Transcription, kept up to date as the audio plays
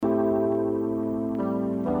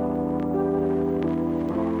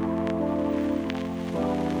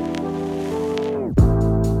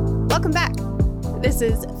This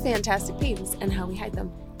is Fantastic Beans and How We Hide Them.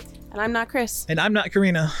 And I'm not Chris, And I'm not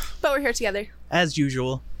Karina. but we're here together As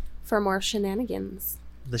usual, for more shenanigans.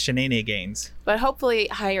 the shenanigans. But hopefully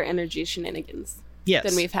higher energy shenanigans Yes.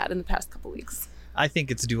 than we've had in the past couple weeks. I think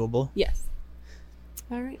it's doable. Yes.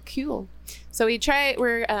 All right, cool. So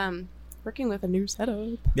we're working with a new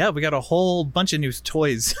setup. Yeah, we got a whole bunch of new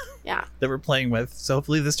toys Yeah, that we're playing with. So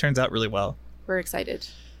hopefully this turns out really well. we're excited.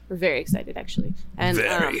 We're very excited, actually. And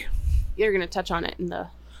you're going to touch on it in the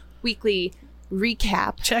weekly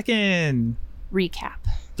recap. Check in.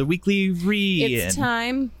 The weekly It's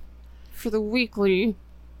time for the weekly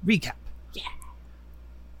recap. Yeah.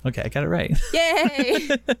 Okay, I got it right. Yay!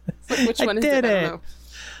 It's like, which I one is did it?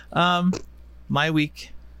 I don't know. My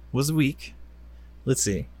week was a week. Let's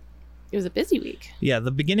see. It was a busy week. Yeah,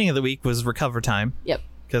 the beginning of the week was recover time. Yep.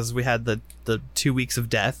 Because we had the 2 weeks of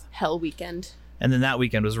death. Hell weekend And then that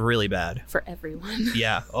weekend was really bad. for everyone.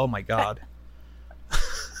 Yeah. Oh my God.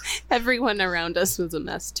 Everyone around us was a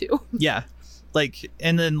mess too. Yeah.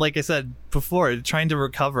 And then like I said before, trying to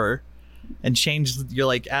recover and change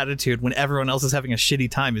your attitude when everyone else is having a shitty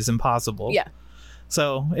time is impossible. Yeah.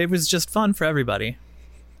 So it was just fun for everybody.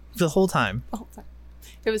 The whole time. Oh,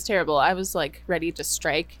 it was terrible. I was ready to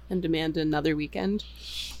strike and demand another weekend.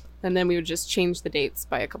 And then we would just change the dates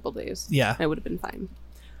by a couple days. Yeah. I would have been fine.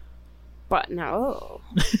 But no.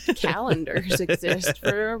 Calendars exist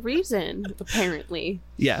for a reason, apparently.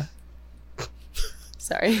 Yeah.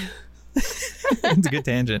 Sorry. It's a good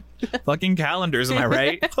tangent. Fucking calendars, am I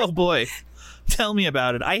right? Oh boy. Tell me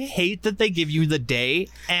about it. I hate that they give you the day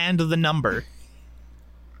and the number.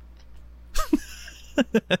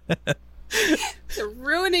 They're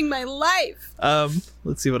ruining my life.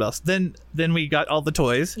 Let's see what else. Then we got all the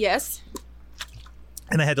toys. Yes.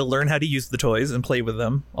 And I had to learn how to use the toys and play with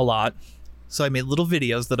them a lot. So I made little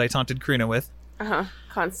videos that I taunted Karina with. Uh-huh.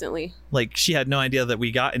 Constantly. She had no idea that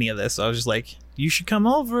we got any of this. So I was just like, you should come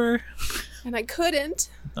over. And I couldn't.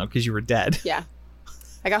 Oh, because you were dead. Yeah.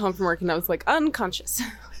 I got home from work and I was unconscious.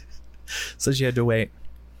 So she had to wait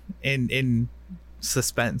in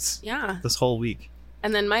suspense Yeah. this whole week.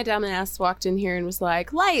 And then my dumb ass walked in here and was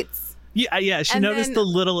like, lights. Yeah, she And noticed then the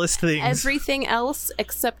littlest things. Everything else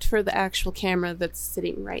except for the actual camera that's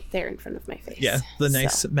sitting right there in front of my face. Yeah, the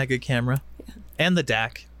nice mega camera. Yeah. And the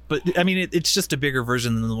DAC. But, I mean, it's just a bigger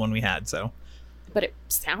version than the one we had, so. But it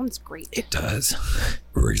sounds great. It does.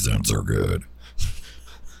 Reasons are good.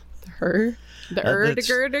 The that's-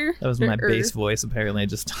 girder. That was my bass voice, apparently.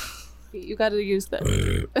 You got to use that.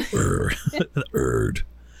 The Erd.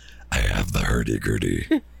 I have the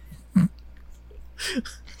hurdy-gurdy.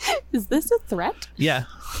 Is this a threat? Yeah,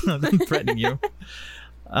 I'm threatening you.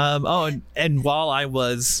 And while I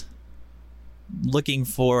was looking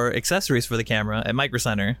for accessories for the camera at Micro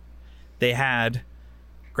Center, they had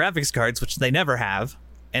graphics cards, which they never have,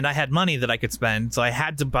 and I had money that I could spend, so I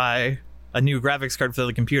had to buy a new graphics card for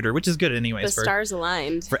the computer, which is good anyways. The stars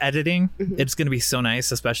aligned. For editing. Mhm. It's going to be so nice,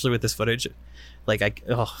 especially with this footage. I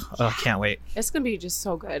can't wait. It's going to be just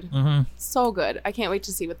so good. Mm-hmm. So good. I can't wait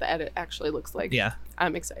to see what the edit actually looks like. Yeah.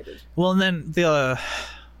 I'm excited. Well, and then I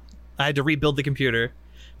had to rebuild the computer,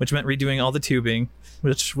 which meant redoing all the tubing,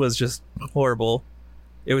 which was just horrible.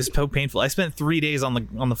 It was so painful. I spent 3 days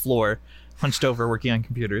on the floor, hunched over, working on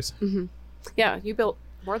computers. Mm-hmm. Yeah, you built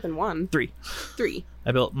more than one. 3. 3.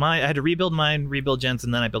 I had to rebuild mine, rebuild Jen's,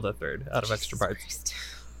 and then I built a third out of extra parts. Christ.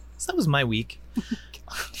 So that was my week.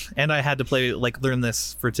 And I had to learn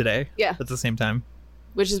this for today. Yeah. At the same time.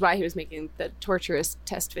 Which is why he was making the torturous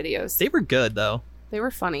test videos. They were good, though. They were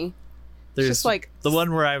funny. There's just the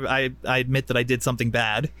one where I admit that I did something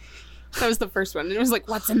bad. That was the first one. And it was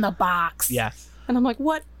what's in the box? Yeah. And I'm like,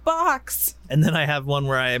 what box? And then I have one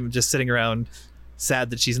where I'm just sitting around sad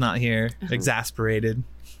that she's not here, exasperated.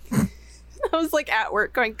 I was at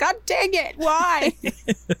work going, God dang it, why?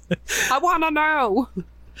 I want to know.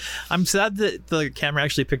 I'm sad that the camera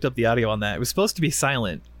actually picked up the audio on that. It was supposed to be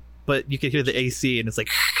silent, but you could hear the AC and it's like,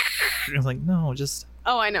 I was like, no, just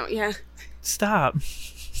Oh, I know. Yeah. stop.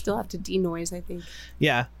 Still have to denoise, I think.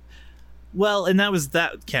 Yeah. Well, and that was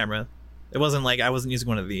that camera. It wasn't I wasn't using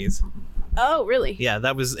one of these. Oh, really? Yeah, it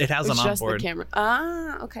has It's an just the onboard. camera.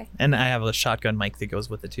 Ah, okay. And I have a shotgun mic that goes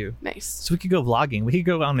with it too. Nice. So we could go vlogging. We could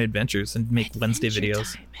go on adventures and make Wednesday Adventure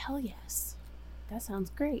videos. time. Hell yes. That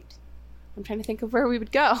sounds great. I'm trying to think of where we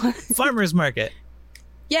would go. Farmers market.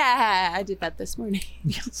 Yeah, I did that this morning.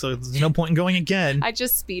 Yeah, so there's no point in going again. I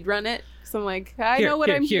just speed run it. So I'm like, I Here, know what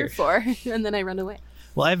here, I'm here here. for. And then I run away.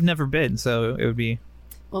 Well, I've never been, so it would be.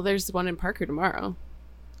 Well, there's one in Parker tomorrow.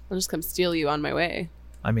 I'll just come steal you on my way.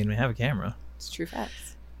 I mean, we have a camera. It's true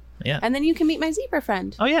facts. Yeah. And then you can meet my zebra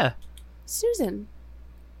friend, Oh yeah. Susan.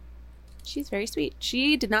 She's very sweet.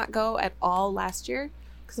 She did not go at all last year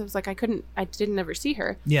because I was like, I didn't ever see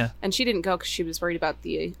her. Yeah. And she didn't go because she was worried about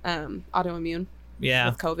the autoimmune Yeah.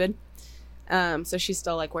 with COVID. So she's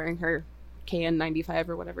still like wearing her KN95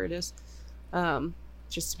 or whatever it is,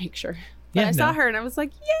 just to make sure. But Yeah, I saw no. her and I was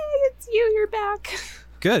like, yay, it's you. You're back.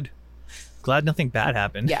 Good. Glad nothing bad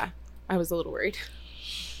happened. Yeah, I was a little worried.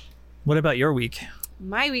 What about your week?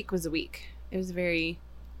 My week was a week. It was very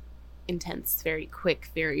intense, very quick,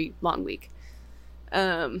 very long week.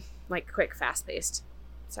 Like quick, fast paced.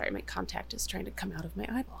 Sorry, my contact is trying to come out of my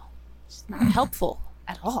eyeball. It's not helpful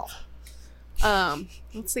at all.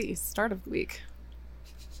 Let's see. Start of the week.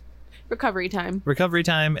 Recovery time. Recovery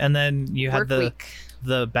time, and then you had Work week.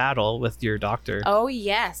 the battle with your doctor. Oh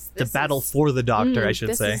yes. The This battle is- for the doctor, I should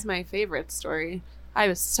this say. This is my favorite story. I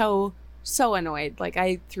was so annoyed. Like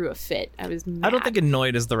I threw a fit. I was mad. I don't think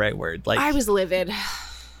annoyed is the right word. Like, I was livid.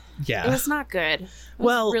 yeah. It was not good. I was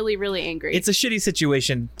Well, really, really angry. It's a shitty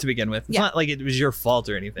situation to begin with. It's Yeah. not like it was your fault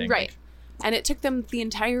or anything. right. And it took them the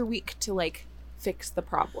entire week to like fix the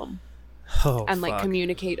problem Oh, and like fuck.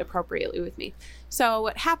 communicate appropriately with me. So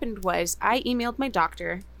what happened was I emailed my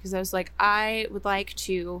doctor because I was like, I would like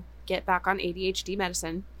to get back on ADHD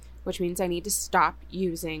medicine, which means I need to stop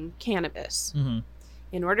using cannabis. Mhm.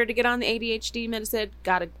 In order to get on the ADHD medicine,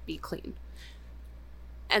 gotta be clean.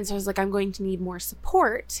 And so I was like, I'm going to need more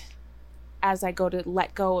support as I go to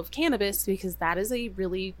let go of cannabis because that is a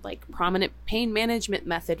really like prominent pain management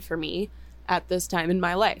method for me at this time in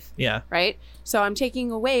my life. Yeah. Right? So I'm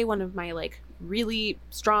taking away one of my like really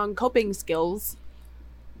strong coping skills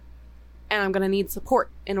and I'm going to need support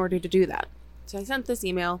in order to do that. So I sent this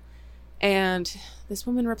email and this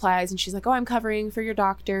woman replies and she's like, "Oh, I'm covering for your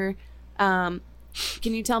doctor.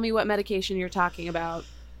 Can you tell me what medication you're talking about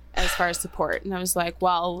as far as support?" And I was like,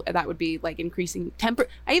 well, that would be like increasing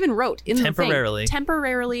I even wrote in Temporarily. the thing,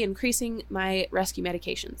 temporarily increasing my rescue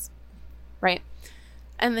medications. Right?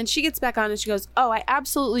 And then she gets back on and she goes, "Oh, I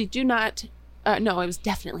absolutely do not." No, it was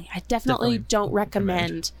definitely. I definitely don't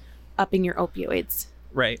recommend upping your opioids.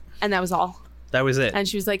 Right. And that was all. That was it. And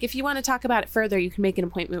she was like, "If you want to talk about it further, you can make an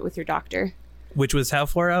appointment with your doctor." Which was how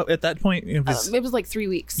far out at that point? It was, It was like 3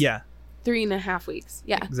 weeks. yeah, 3.5 weeks.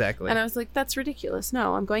 Yeah. exactly. And I was like, that's ridiculous.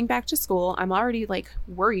 No, I'm going back to school. I'm already like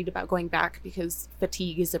worried about going back because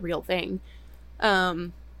fatigue is a real thing.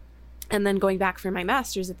 And then going back for my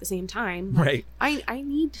master's at the same time. Right. I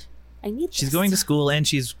need She's this. going to school and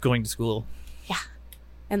she's going to school.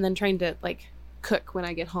 And then trying to like cook when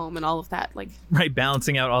I get home and all of that. Like, Right.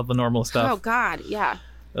 Balancing out all the normal oh stuff. God. Yeah.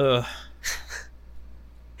 Ugh.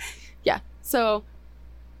 Yeah. So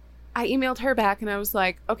I emailed her back and I was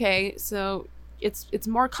like, okay, so it's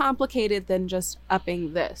more complicated than just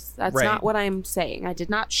upping this. That's Right. not what I'm saying. I did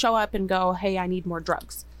not show up and go, "Hey, I need more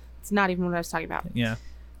drugs." It's not even what I was talking about. Yeah.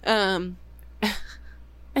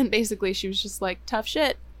 And basically she was just like, "Tough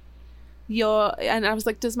shit." And I was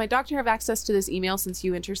like, "Does my doctor have access to this email since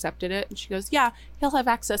you intercepted it?" And she goes, "Yeah, he'll have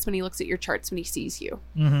access when he looks at your charts when he sees you."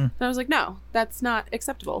 Mm-hmm. And I was like, "No, that's not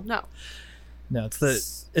acceptable. No." No, it's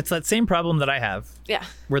that same problem that I have Yeah.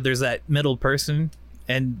 where there's that middle person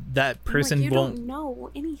and that I'm person like, you won't don't know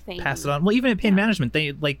anything. pass it on. Well, even in pain Yeah. management,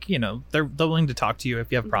 they like, they're willing to talk to you if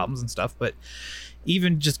you have problems and stuff, but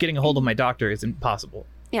even just getting a hold of my doctor is impossible.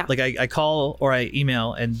 Yeah. Like I call or I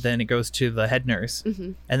email and then it goes to the head nurse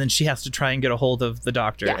Mm-hmm. and then she has to try and get a hold of the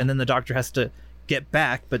doctor Yeah. and then the doctor has to get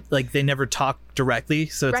back, but like they never talk directly.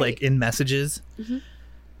 So it's Right. like in messages.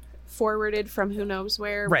 Forwarded from who knows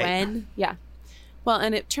where, Right. when. Yeah. Well,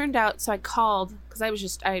 and it turned out, so I called because I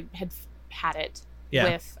had it Yeah.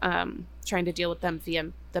 with trying to deal with them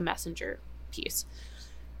via the messenger piece.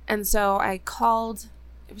 And so I called,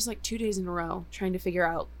 it was like 2 days in a row trying to figure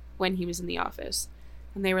out when he was in the office.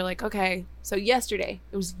 And they were like, okay, so it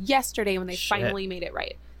was yesterday when they Shit. finally made it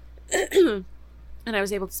right. And I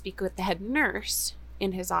was able to speak with the head nurse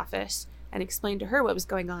in his office and explain to her what was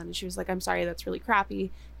going on. And she was like, "I'm sorry, that's really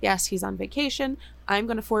crappy. Yes, he's on vacation. I'm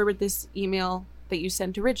going to forward this email that you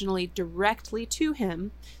sent originally directly to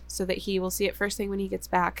him so that he will see it first thing when he gets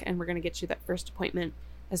back. And we're going to get you that first appointment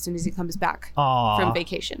as soon as he comes back Aww. from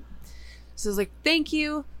vacation." So I was like, thank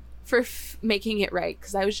you for making it right.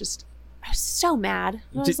 Because I was so mad.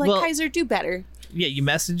 I was like, Kaiser, do better. Yeah, you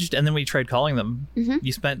messaged and then we tried calling them. Mhm.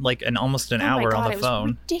 You spent like almost an Oh my hour God, on it the was phone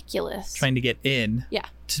ridiculous. trying to get in. Yeah.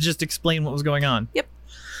 To just explain what was going on. Yep.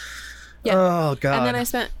 Yeah. Oh god. And then I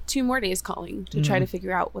spent 2 more days calling to try Mhm. to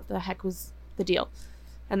figure out what the heck was the deal.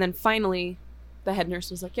 And then finally, the head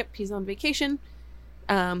nurse was like, "Yep, he's on vacation."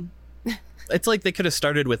 It's like they could have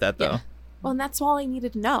started with that though. Yeah. Well, and that's all I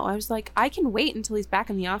needed to know. I was like, I can wait until he's back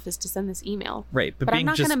in the office to send this email. Right. But But I'm being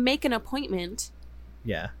not just going to make an appointment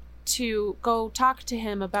yeah. to go talk to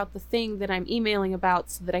him about the thing that I'm emailing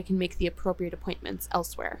about so that I can make the appropriate appointments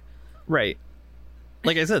elsewhere. Right.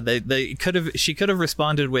 Like I said, she could have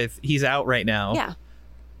responded with, he's out right now. Yeah.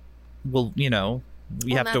 Well, you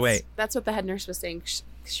have to wait. That's what the head nurse was saying.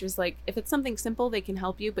 She was like, if it's something simple, they can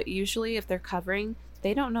help you. But usually if they're covering,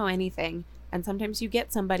 they don't know anything. And sometimes you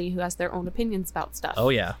get somebody who has their own opinions about stuff. Oh,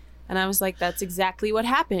 yeah. And I was like, that's exactly what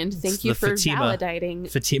happened. Thank you for validating.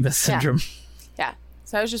 Fatima syndrome. Yeah.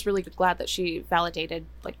 So I was just really glad that she validated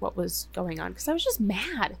like what was going on, because I was just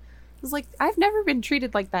mad. I was like, I've never been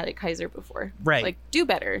treated like that at Kaiser before. Right. Like, do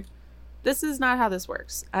better. This is not how this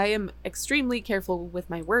works. I am extremely careful with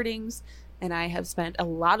my wordings, and I have spent a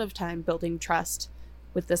lot of time building trust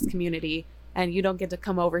with this community, and you don't get to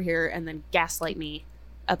come over here and then gaslight me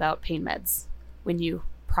about pain meds when you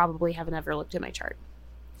probably haven't ever looked at my chart.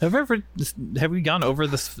 Have we gone over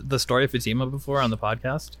the story of Fatima before on the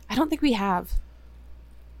podcast? I don't think we have.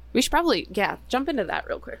 We should probably, jump into that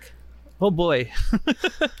real quick. Oh boy.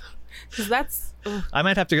 Because that's... I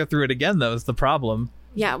might have to go through it again, though, is the problem.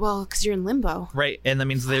 Yeah, well, because you're in limbo. Right, and that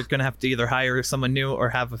means they're going to have to either hire someone new or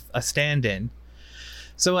have a stand-in.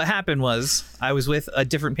 So what happened was, I was with a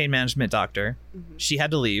different pain management doctor. Mm-hmm. She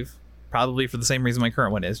had to leave, probably for the same reason my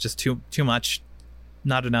current one is, just too much,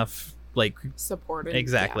 not enough, like... Support.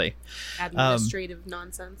 Exactly. Yeah. Administrative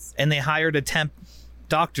nonsense. And they hired a temp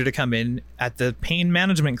doctor to come in at the pain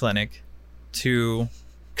management clinic to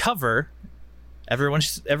cover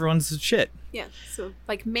everyone's shit. Yeah, so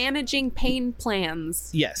like managing pain plans.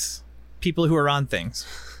 Yes. People who are on things.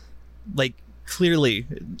 Like, clearly,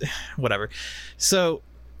 whatever. So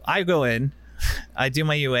I go in, I do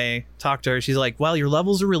my UA, talk to her. She's like, well, your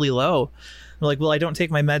levels are really low. I'm like, well, I don't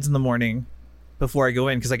take my meds in the morning before I go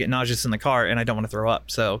in because I get nauseous in the car and I don't want to throw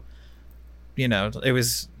up. So, it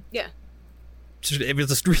was... Yeah. It was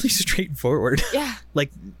just really straightforward. Yeah. Like,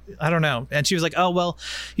 I don't know. And she was like, oh, well,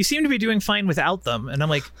 you seem to be doing fine without them. And I'm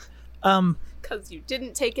like, because you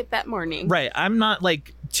didn't take it that morning. Right. I'm not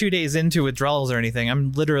like 2 days into withdrawals or anything.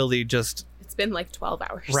 I'm literally just... It's been like 12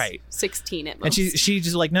 hours. Right. 16 at most. And she's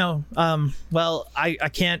just like, no, well, I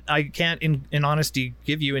can't in honesty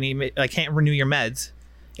give you any, I can't renew your meds,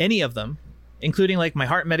 any of them, including like my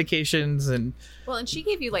heart medications and... Well, and she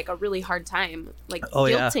gave you like a really hard time, like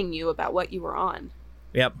guilting you about what you were on.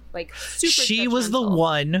 Yep. Like super She was the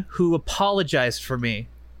one who apologized for me.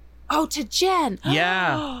 Oh, to Jen.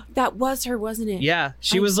 Yeah. That was her, wasn't it? Yeah.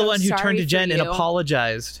 She was the one who turned to Jen and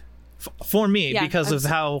apologized for me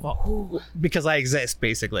because I exist,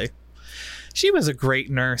 basically. She was a great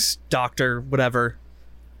nurse, doctor, whatever.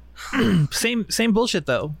 Same bullshit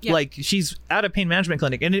though. Yeah. Like, she's at a pain management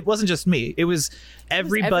clinic, and it wasn't just me. It was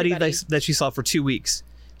everybody. That she saw for 2 weeks.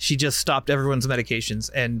 She just stopped everyone's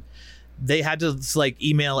medications, and they had to like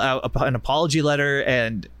email out an apology letter,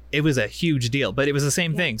 and it was a huge deal. But it was the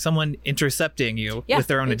same thing. Someone intercepting you with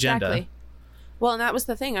their own agenda. Well, and that was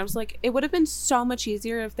the thing. I was like, it would have been so much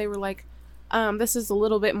easier if they were like, this is a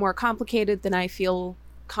little bit more complicated than I feel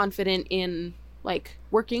confident in like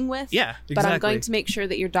working with. Yeah, exactly. But I'm going to make sure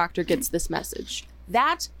that your doctor gets this message.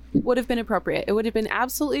 That would have been appropriate. It would have been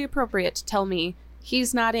absolutely appropriate to tell me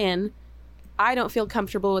he's not in. I don't feel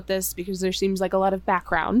comfortable with this because there seems like a lot of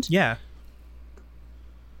background. Yeah.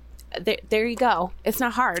 There you go. It's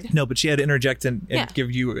not hard. No, but she had to interject and give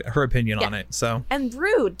you her opinion on it. So, and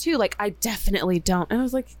rude too. Like, I definitely don't. And I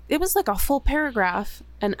was like, it was like a full paragraph,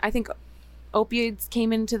 and I think opioids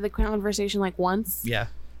came into the conversation like once. Yeah.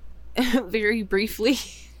 Very briefly.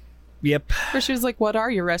 Yep. Where she was like, what are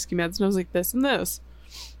your rescue meds? And I was like, this and this.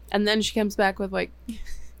 And then she comes back with like,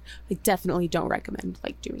 I definitely don't recommend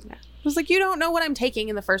like doing that. I was like, you don't know what I'm taking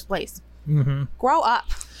in the first place. Mm-hmm. Grow up.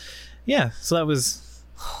 Yeah. So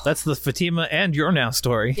that's the Fatima and your now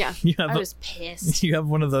story. Yeah. I was pissed. You have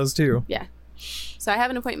one of those too. Yeah. So I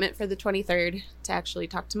have an appointment for the 23rd to actually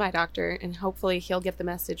talk to my doctor, and hopefully he'll get the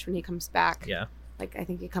message when he comes back. Yeah. Like, I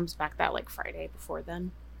think he comes back that like Friday before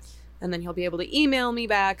then. And then he'll be able to email me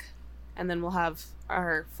back, and then we'll have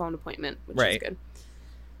our phone appointment, which is good.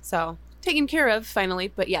 So, taken care of finally,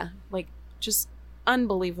 but yeah, like, just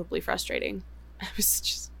unbelievably frustrating. I was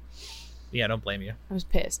just... Yeah, don't blame you. I was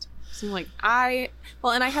pissed. So I'm like,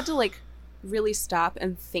 and I had to like really stop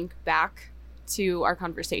and think back to our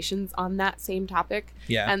conversations on that same topic.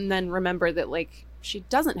 Yeah. And then remember that like, she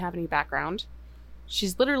doesn't have any background.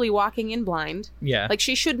 She's literally walking in blind. Yeah. Like,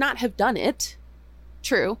 she should not have done it.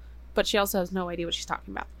 True. But she also has no idea what she's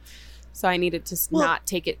talking about. So I needed to not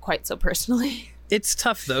take it quite so personally. It's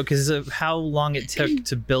tough, though, because of how long it took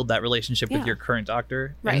to build that relationship with your current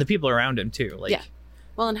doctor and the people around him, too. Like, yeah.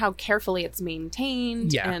 Well, and how carefully it's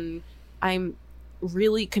maintained. Yeah. And I'm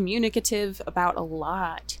really communicative about a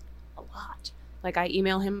lot. lot. Like, I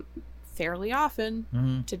email him fairly often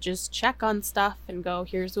Mhm. to just check on stuff and go,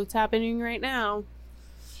 here's what's happening right now.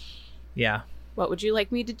 Yeah. What would you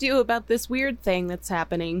like me to do about this weird thing that's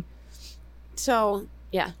happening? So,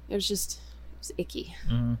 yeah, it was icky.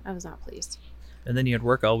 Mhm. I was not pleased. And then you had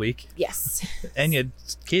work all week, Yes. and you had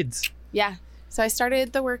kids. Yeah. So I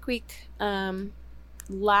started the work week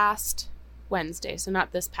last Wednesday, so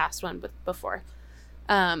not this past one, but before.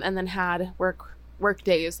 And then had work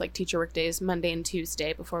days, like teacher work days, Monday and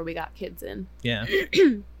Tuesday before we got kids in, Yeah.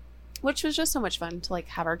 which was just so much fun to like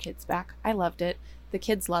have our kids back. I loved it. The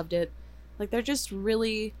kids loved it. Like, they're just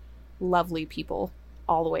really lovely people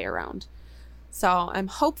all the way around. So I'm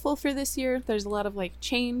hopeful for this year. There's a lot of like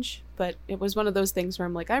change, but it was one of those things where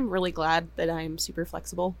I'm like, I'm really glad that I'm super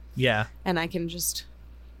flexible Yeah. and I can just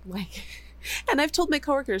like, and I've told my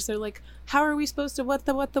coworkers, they're like, how are we supposed to what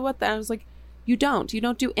the? And I was like, you don't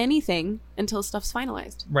do anything until stuff's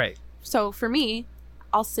finalized. Right. So for me,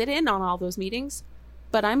 I'll sit in on all those meetings,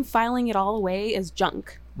 but I'm filing it all away as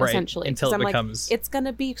junk, Right. essentially. Until 'Cause it I'm becomes. like, it's going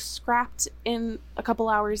to be scrapped in a couple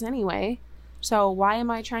hours anyway. So why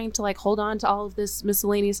am I trying to like hold on to all of this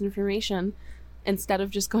miscellaneous information instead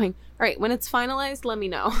of just going, all right, when it's finalized, let me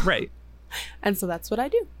know. Right. And so that's what I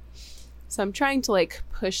do. So I'm trying to like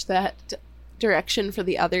push that direction for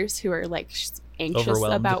the others who are like anxious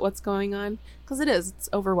Overwhelmed. about what's going on, because it's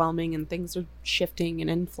overwhelming and things are shifting and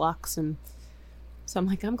in flux. And so I'm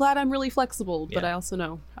like, I'm glad I'm really flexible, but Yeah. I also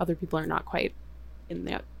know other people are not quite in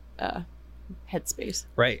that headspace.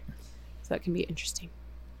 Right. So that can be interesting.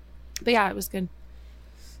 But yeah, it was good.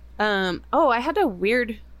 I had a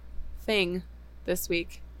weird thing this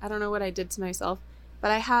week. I don't know what I did to myself,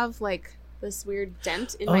 but I have like this weird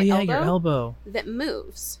dent in my elbow your elbow. that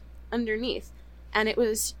moves underneath, and it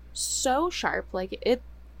was so sharp, like it,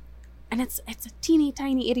 and it's a teeny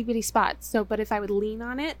tiny itty bitty spot. So, but if I would lean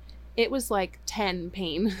on it, it was like 10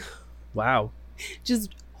 pain, Wow. just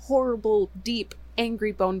horrible, deep,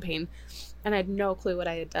 angry bone pain, and I had no clue what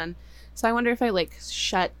I had done. So I wonder if I like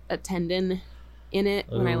shut a tendon in it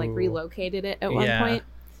when I like Ooh. relocated it at one Yeah. point.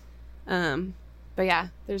 But yeah,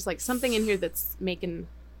 there's like something in here that's making,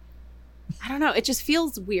 I don't know, it just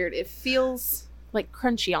feels weird. It feels like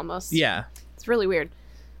crunchy almost. Yeah. It's really weird.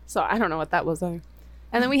 So I don't know what that was there.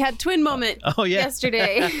 And then we had twin moment Oh yeah.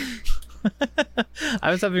 yesterday.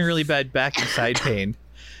 I was having really bad back and side pain,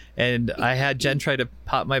 and I had Jen try to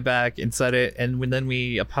pop my back and set it, and then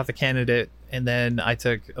we apothecaned it, and then I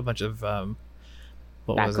took a bunch of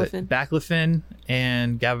what was it? Baclofen. Baclofen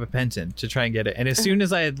and gabapentin to try and get it. And as soon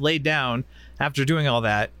as I had laid down after doing all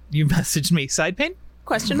that, you messaged me, side pain?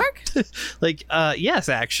 Question mark? Like, yes,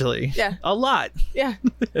 actually. Yeah. A lot. Yeah.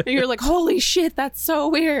 And you're like, holy shit, that's so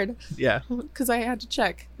weird. Yeah. Because I had to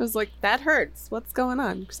check. I was like, that hurts. What's going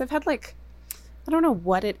on? Because I've had like, I don't know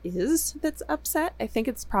what it is that's upset. I think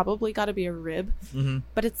it's probably got to be a rib, Hmm.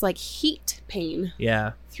 but it's like heat pain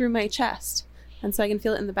Yeah. through my chest. And so I can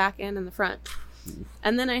feel it in the back and in the front.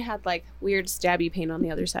 And then I had like weird stabby pain on the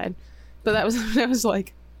other side. But that was when I was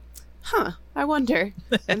like, huh, I wonder.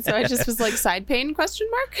 And so I just was like, side pain, question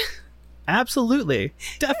mark? Absolutely.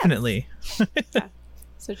 Definitely.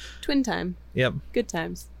 So twin time. Yep. Good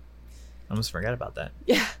times. I almost forgot about that.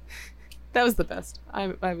 Yeah. That was the best. I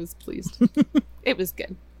was pleased. It was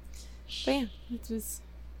good. But yeah, it was.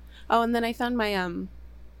 Oh, and then I found my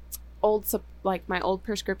my old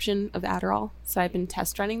prescription of Adderall. So I've been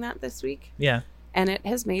test running that this week, Yeah. and it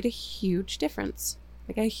has made a huge difference.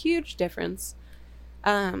 Like a huge difference.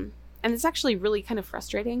 And it's actually really kind of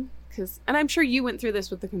frustrating and I'm sure you went through this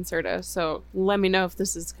with the Concerta, so let me know if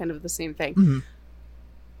this is kind of the same thing. Hmm.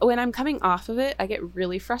 When I'm coming off of it, I get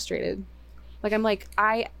really frustrated. Like, I'm like,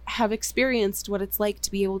 I have experienced what it's like to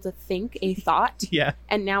be able to think a thought, Yeah.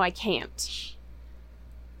 and now I can't.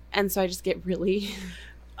 And so I just get really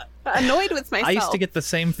annoyed with myself. I used to get the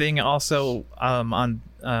same thing also on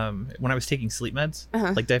when I was taking sleep meds,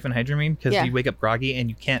 Uh-huh. like diphenhydramine, because Yeah. you wake up groggy and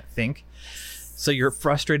you can't think. So you're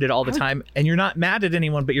frustrated all the time, and you're not mad at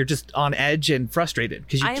anyone, but you're just on edge and frustrated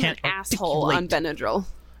because you I am can't an asshole on articulate. Benadryl.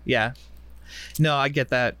 Yeah. No, I get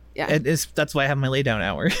that. Yeah. And that's why I have my lay down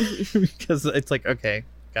hour, because it's like, okay,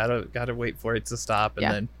 gotta wait for it to stop, and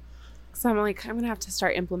Yeah. then So I'm like, I'm going to have to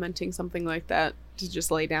start implementing something like that to just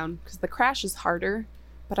lay down, because the crash is harder,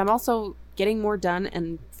 but I'm also getting more done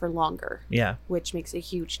and for longer, yeah. which makes a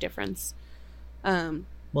huge difference.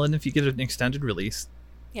 Well, and if you get an extended release,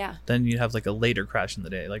 Yeah. then you have like a later crash in the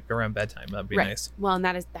day, like around bedtime. That'd be Right. nice. Well, and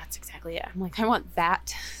that's exactly it. I'm like, I want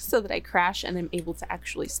that so that I crash and I'm able to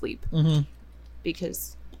actually sleep, Mm-hmm.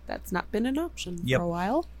 because that's not been an option Yep. for a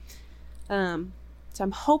while. So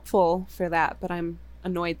I'm hopeful for that, but I'm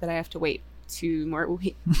annoyed that I have to wait 2 more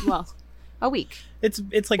weeks. Well, A week. It's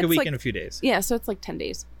like a It's week like- and a few days. Yeah, so it's like 10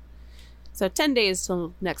 days. So 10 days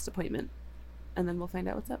till next appointment. And then we'll find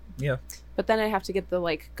out what's up. Yeah. But then I have to get the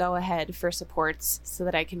like go ahead for supports so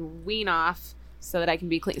that I can wean off so that I can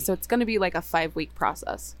be clean. So it's going to be like a 5-week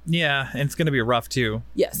process. Yeah, and it's going to be rough too.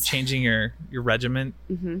 Yes. Changing your regiment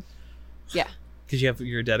Mm-hmm. Yeah. because you have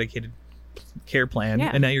your dedicated care plan,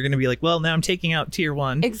 Yeah. and now you're going to be like, well, now I'm taking out tier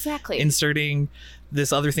 1, Exactly. inserting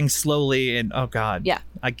this other thing slowly, and oh god, Yeah.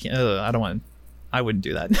 I can't. I don't want. I wouldn't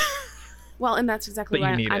do that. Well, and that's exactly But you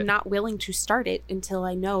why need I'm it. not willing to start it until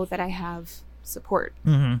I know that I have support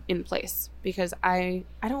hmm in place, because I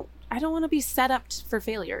don't want to be set up for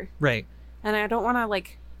failure, Right. and I don't want to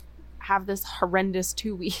like have this horrendous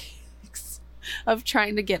 2 weeks of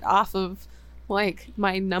trying to get off of like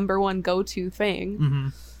my number one go-to thing. hmm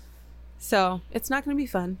So it's not going to be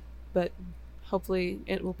fun, but hopefully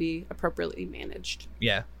it will be appropriately managed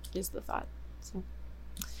Yeah. is the thought. So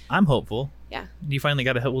I'm hopeful. Yeah. You finally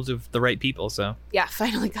got a hold of the right people, so yeah,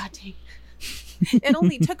 finally, god dang. It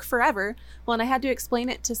only took forever. Well, and I had to explain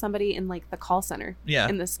it to somebody in like the call center, yeah.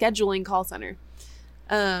 in the scheduling call center.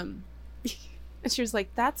 And she was like,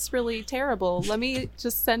 that's really terrible. Let me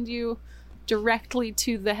just send you directly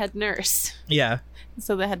to the head nurse. Yeah.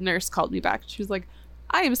 So the head nurse called me back. She was like,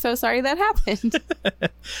 I am so sorry that happened. That's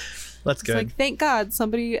It's good. like, thank God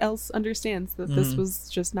somebody else understands that this Mhm. was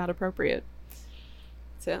just not appropriate.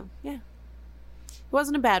 So, yeah. It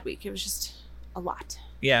wasn't a bad week. It was just a lot.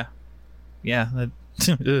 Yeah. Yeah.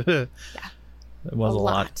 It was a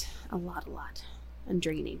lot. A lot. And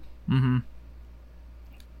draining. Mm-hmm.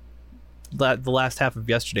 The last half of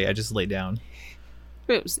yesterday, I just laid down.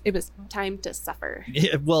 It was time to suffer.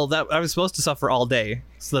 Yeah, well, that I was supposed to suffer all day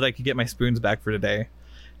so that I could get my spoons back for today,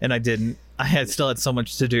 and I didn't. I still had so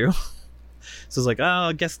much to do. So I was like, oh,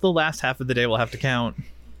 I guess the last half of the day will have to count.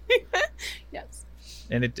 Yes.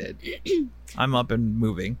 And it did. I'm up and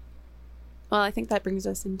moving. Well, I think that brings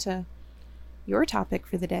us into your topic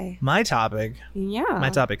for the day. My topic. Yeah. My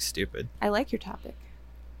topic's stupid. I like your topic.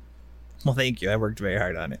 Well, thank you. I worked very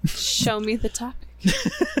hard on it. Show me the topic.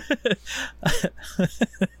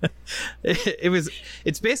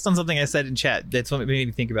 It's based on something I said in chat. That's what made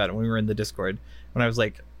me think about it when we were in the Discord. When I was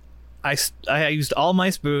like, I used all my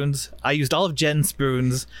spoons. I used all of Jen's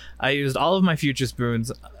spoons. I used all of my future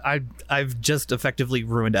spoons. I've just effectively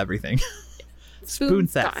ruined everything. Spoon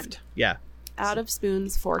Spoons theft. gone. Yeah. Out of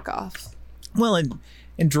spoons, fork off. Well, and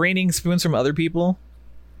draining spoons from other people.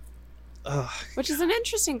 Ugh. Which is an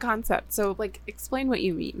interesting concept. So, like, explain what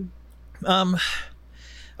you mean.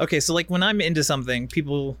 Okay, so like when I'm into something,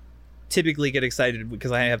 people typically get excited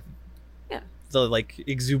because I have Yeah. the like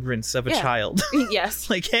exuberance of a Yeah. child. Yes.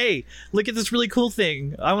 Like, hey, look at this really cool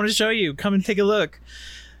thing. I want to show you. Come and take a look.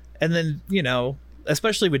 And then, you know,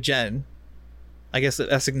 especially with Jen, I guess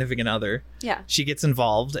a significant other, Yeah. she gets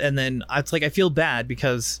involved, and then it's like I feel bad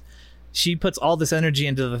because she puts all this energy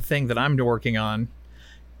into the thing that I'm working on,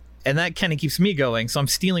 and that kind of keeps me going. So I'm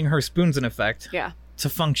stealing her spoons in effect Yeah. to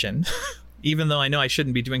function, even though I know I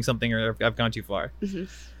shouldn't be doing something or I've gone too far. Mm-hmm.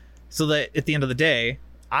 So that at the end of the day,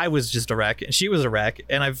 I was just a wreck and she was a wreck,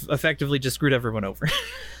 and I've effectively just screwed everyone over.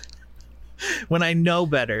 When I know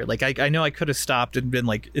better, like I know I could have stopped and been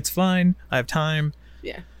like, it's fine, I have time.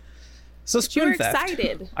 Yeah. So You spoon were theft.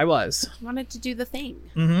 excited. I was. Wanted to do the thing,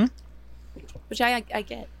 Mm-hmm. which I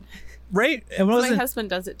get. Right? It My wasn't. husband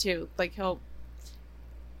does it too. Like, I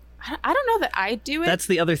don't know that I do it. That's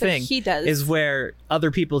the other but thing. he does. Is where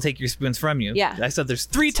other people take your spoons from you. Yeah. I said there's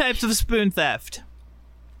 3 types of spoon theft.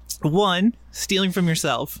 1, stealing from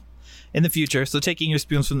yourself in the future. So taking your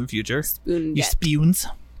spoons from the future. spoon Your get. spoons.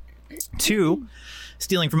 2,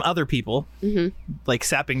 stealing from other people. Mhm. Like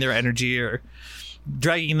sapping their energy or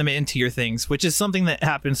dragging them into your things, which is something that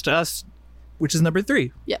happens to us, which is number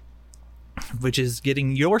 3. Yeah. Which is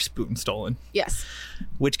getting your spoon stolen. Yes.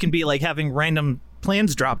 Which can be like having random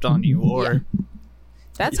plans dropped on you, or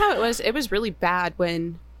That's how it was. It was really bad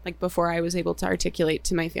when, like, before I was able to articulate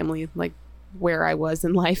to my family, like, where I was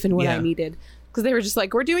in life and what I Yeah. needed. Because they were just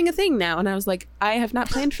like, we're doing a thing now. And I was like, I have not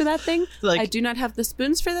planned for that thing. Like- I do not have the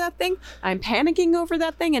spoons for that thing. I'm panicking over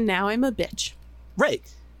that thing. And now I'm a bitch. right.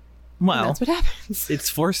 And Well, that's what happens. it's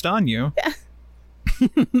forced on you.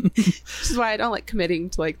 Which is why I don't like committing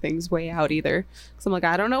to, like, things way out either. Because I'm like,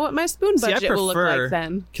 I don't know what my spoon See, I budget will look prefer- like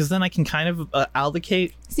then. Because then I can kind of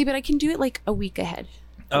allocate. See, but I can do it like a week ahead.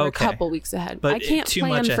 Or a Okay. couple weeks ahead. But I can't too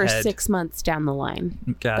plan much for ahead. 6 months down the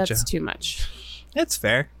line. Gotcha. That's too much. It's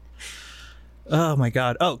fair. Oh my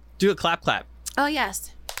god. Oh, do a clap clap. Oh,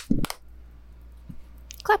 yes.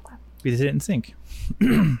 Clap, clap. We did it in sync.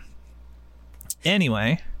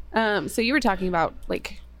 Anyway, So you were talking about,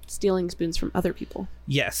 like, stealing spoons from other people.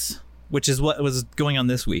 yes. which is what was going on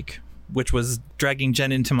this week, which was dragging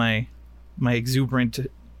Jen into my exuberant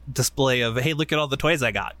display of, hey, look at all the toys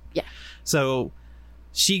I got. Yeah. So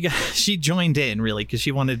she joined in, really, because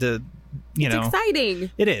she wanted to, It's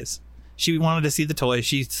exciting. It is. She wanted to see the toys.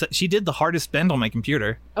 She did the hardest bend on my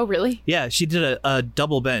computer. Oh, really? Yeah, she did a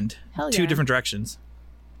double bend, Hell two yeah. different directions,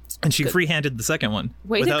 and she Good. free-handed the second one.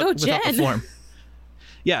 Way to go, without the Jen. form.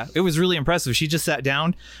 Yeah, it was really impressive. She just sat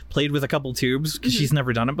down, played with a couple tubes because she's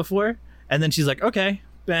never done it before, and then she's like, "Okay,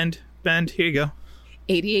 bend, here you go."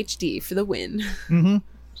 ADHD for the win.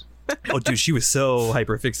 Oh, dude, she was so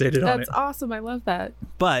hyper fixated on it. That's awesome. I love that.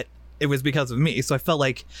 But it was because of me, so I felt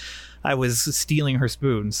like I was stealing her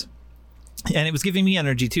spoons. And it was giving me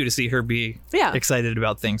energy, too, to see her be Yeah. excited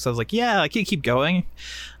about things. So I was like, yeah, I can keep going.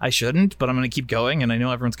 I shouldn't, but I'm going to keep going, and I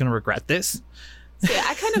know everyone's going to regret this. So yeah,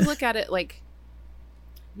 I kind of look at it like,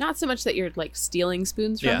 not so much that you're like stealing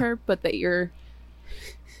spoons from Yeah. her, but that you're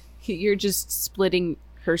just splitting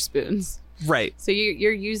her spoons. Right. So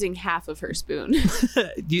you're using half of her spoon.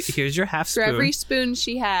 Here's your half For spoon. every spoon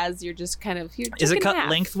she has, you're just kind of Is it taking cut half.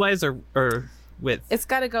 lengthwise or width? It's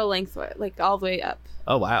got to go lengthwise, like all the way up,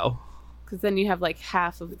 Oh, wow. because then you have like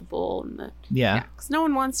half of the bowl and the Yeah. because no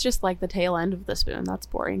one wants just like the tail end of the spoon. That's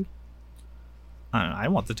boring. I don't know. I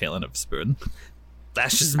want the tail end of a spoon.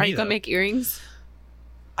 That's just Are me, you gonna though. make earrings?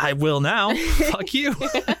 I will now. Fuck you.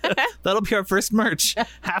 That'll be our first merch.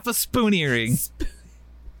 Half a spoon earring.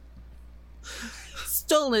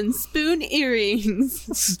 Stolen spoon earrings.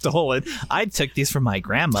 Stolen. I took these from my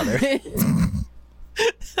grandmother.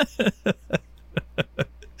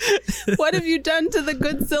 What have you done to the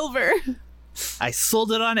good silver? I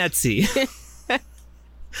sold it on Etsy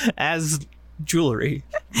as jewelry.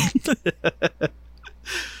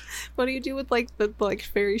 What do you do with like the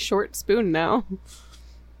very short spoon now?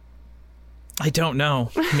 I don't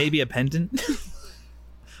know. Maybe a pendant?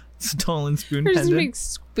 Stolen spoon Or just pendant? make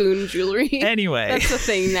spoon jewelry. Anyway. That's a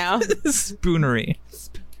thing now. Spoonery.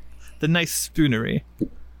 The nice spoonery.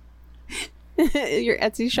 Your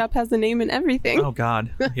Etsy shop has a name and everything. Oh,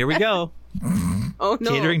 God. Here we go. Oh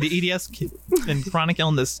no. Catering to EDS and chronic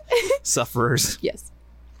illness sufferers. Yes.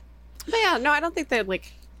 But yeah, no, I don't think they're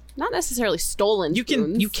like not necessarily stolen You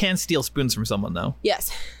spoons. can steal spoons from someone, though.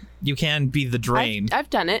 Yes. You can be the drain. I've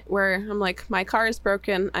done it where I'm like, my car is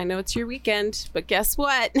broken. I know it's your weekend, but guess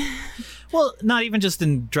what? Well, not even just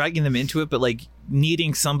in dragging them into it, but like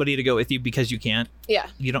needing somebody to go with you because you can't. Yeah.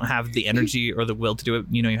 You don't have the energy or the will to do it.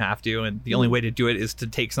 You know you have to, and the only way to do it is to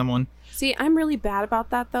take someone. See, I'm really bad about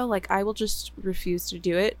that though. Like, I will just refuse to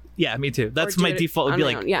do it. Yeah, me too. That's do my it default. Would on be my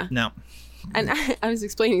like, own, yeah. no. And I was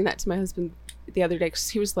explaining that to my husband the other day because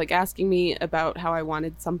he was like asking me about how I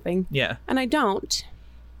wanted something. Yeah. And I don't.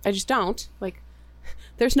 I just don't. Like,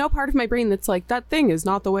 there's no part of my brain that's like, that thing is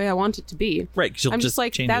not the way I want it to be. Right. Because you'll I'm just just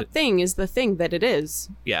like, change that it. thing is the thing that it is,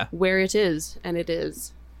 Yeah. where it is, and it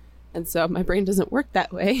is. And so my brain doesn't work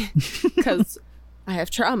that way because I have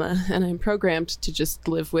trauma and I'm programmed to just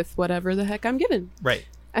live with whatever the heck I'm given. Right.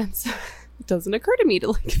 And so it doesn't occur to me to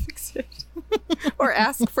like fix it or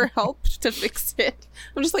ask for help to fix it.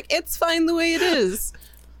 I'm just like, it's fine the way it is.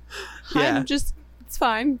 Yeah. It's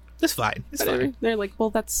fine. It's fine. It's Whatever. fine. They're like,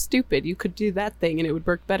 well, that's stupid. You could do that thing and it would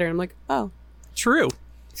work better. I'm like, oh, True.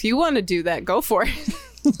 if you want to do that, go for it.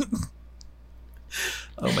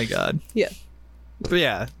 Oh my God. Yeah. But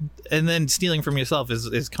yeah. And then stealing from yourself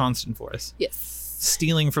is constant for us. Yes.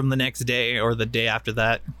 Stealing from the next day or the day after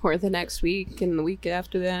that. Or the next week and the week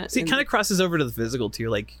after that. See, it and- kind of crosses over to the physical too.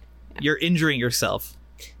 Like, you're injuring yourself.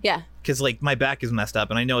 Yeah. Because, like, my back is messed up,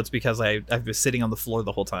 and I know it's because I've been sitting on the floor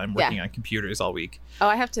the whole time working Yeah. on computers all week. Oh,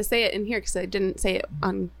 I have to say it in here because I didn't say it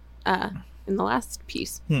on in the last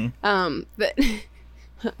piece. But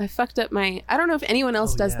I fucked up my. I don't know if anyone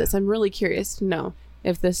else Oh, does yeah. this. I'm really curious to know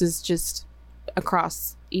if this is just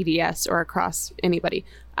across EDS or across anybody.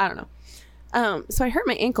 I don't know. So I hurt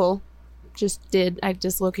my ankle. I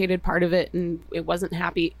dislocated part of it, and it wasn't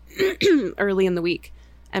happy early in the week.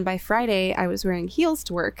 And by Friday, I was wearing heels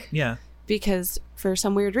to work. Yeah. Because for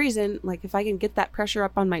some weird reason, like if I can get that pressure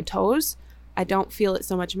up on my toes, I don't feel it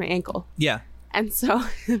so much in my ankle. Yeah. And so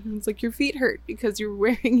it's like, your feet hurt because you're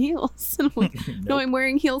wearing heels. And I'm like, no, I'm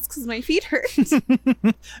wearing heels because my feet hurt.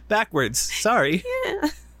 Backwards. Sorry.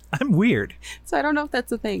 Yeah. I'm weird. So I don't know if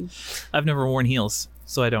that's a thing. I've never worn heels,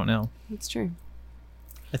 so I don't know. That's true.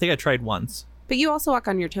 I think I tried once. But you also walk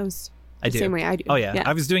on your toes. I the do. Same way I do. Oh yeah.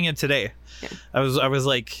 I was doing it today. Yeah. I was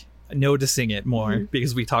like noticing it more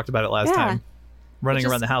because we talked about it last Yeah. time. Running It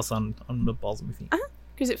just- around the house on the balls of my feet.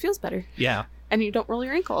 Because it feels better. Yeah. And you don't roll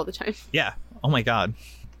your ankle all the time. Yeah. Oh my God.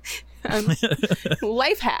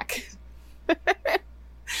 Life hack. But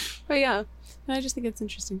yeah, I just think it's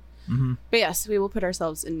interesting. Mhm. But yes, we will put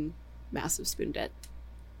ourselves in massive spoon debt.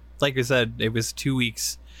 Like I said, it was 2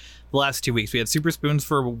 weeks. The last 2 weeks, we had super spoons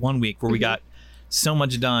for 1 week where we got so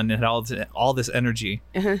much done and had all this energy,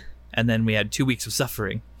 Uh-huh. and then we had 2 weeks of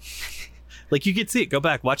suffering. Like, you could see it. Go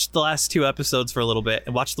back, watch the last 2 episodes for a little bit,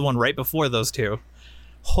 and watch the one right before those 2.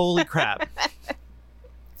 Holy crap!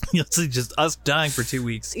 You'll see just us dying for 2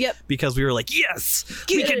 weeks. Yep. Because we were like, yes,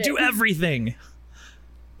 we Get can it. do everything.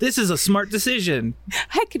 This is a smart decision.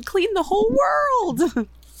 I could clean the whole world.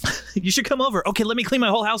 You should come over. Okay, let me clean my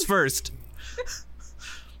whole house first.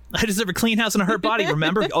 I deserve a clean house and a hurt body,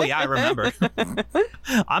 remember? Oh, yeah, I remember.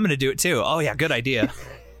 I'm going to do it, too. Oh, yeah, good idea.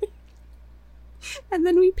 And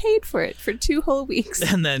then we paid for it for 2 whole weeks.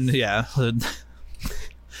 And then, yeah, then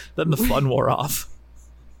the fun wore off.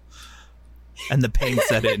 And the pain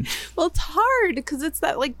set in. Well, it's hard because it's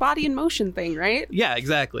that like body in motion thing, right? Yeah,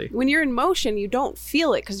 exactly. When you're in motion, you don't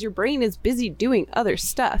feel it because your brain is busy doing other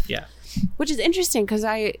stuff. Yeah. Which is interesting because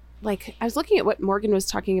I was looking at what Morgan was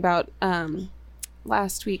talking about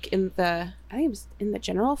last week in I think it was in the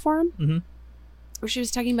general forum, Mhm. where she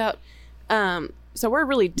was talking about so we're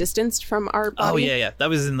really distanced from our body. Oh, yeah. That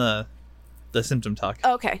was in the symptom talk.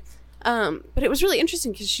 Okay. But it was really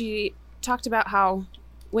interesting because she talked about how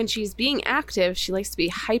when she's being active, she likes to be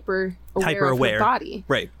hyper aware of her body,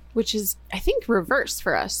 Right. which is, I think, reverse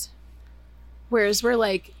for us. Whereas we're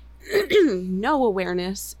like, no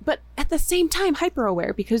awareness, but at the same time, hyper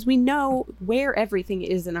aware because we know where everything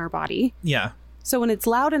is in our body. Yeah. So when it's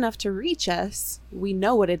loud enough to reach us, we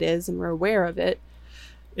know what it is and we're aware of it.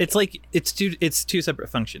 It's like it's two separate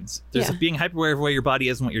functions. There's Yeah. being hyper aware of where your body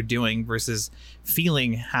is and what you're doing versus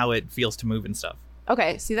feeling how it feels to move and stuff.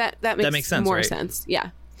 Okay, see that makes sense, more right? sense.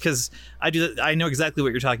 Yeah. Because I know exactly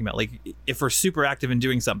what you're talking about. Like, if we're super active in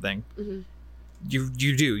doing something, Mhm.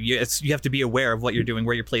 you have to be aware of what you're doing,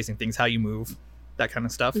 where you're placing things, how you move, that kind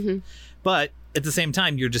of stuff. Mhm. But at the same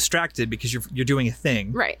time, you're distracted because you're doing a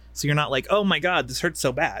thing. Right. So you're not like, oh my god, this hurts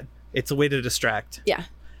so bad. It's a way to distract. Yeah.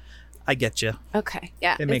 I get you. Okay.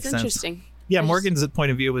 Yeah. It makes it's sense. interesting. Yeah, I just- Morgan's point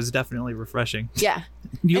of view was definitely refreshing. Yeah.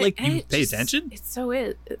 You And you it pay just- attention, It's so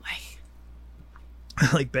like.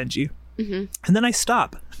 like Benji, Mhm. and then I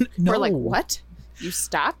stop. No, We're like, what? You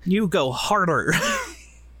stop? You go harder.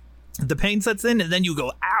 The pain sets in, and then you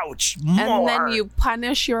go, ouch, more. And then you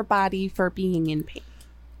punish your body for being in pain.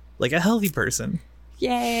 like a healthy person.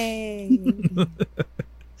 Yay.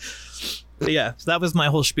 But yeah, so that was my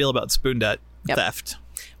whole spiel about spoon debt Yep. theft.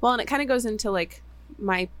 Well, and it kind of goes into like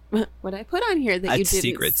my what I put on here that you It's didn't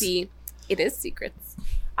secrets. see. It is secrets.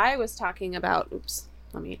 I was talking about. Oops.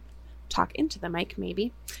 Let me talk into the mic.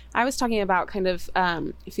 Maybe I was talking about kind of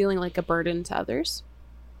feeling like a burden to others,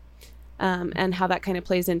 and how that kind of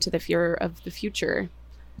plays into the fear of the future,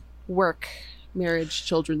 work, marriage,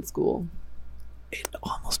 children, school. It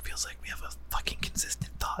almost feels like we have a fucking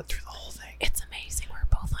consistent thought through the whole thing. It's amazing. We're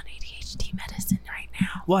both on ADHD medicine right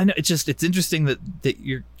now. Well, I know it's interesting that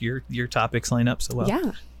your topics line up so well.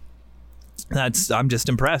 Yeah. I'm just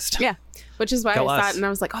impressed. Yeah. Which is why Go I us. thought, and I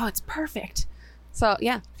was like, oh, it's perfect. So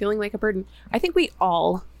yeah, feeling like a burden. I think we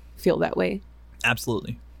all feel that way.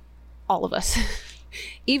 Absolutely. All of us.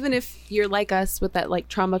 Even if you're like us with that like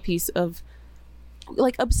trauma piece of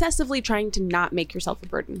like obsessively trying to not make yourself a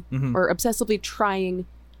burden, Mhm. or obsessively trying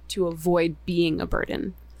to avoid being a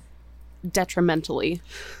burden detrimentally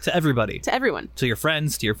To everybody. to everyone, To your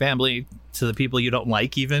friends, to your family, to the people you don't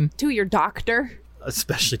like even, to your doctor.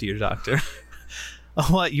 especially to your doctor. Oh,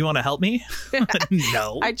 what? You want to help me?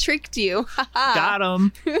 No. I tricked you. Got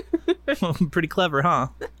him. Pretty clever, huh?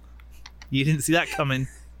 You didn't see that coming.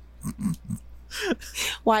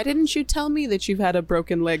 Why didn't you tell me that you've had a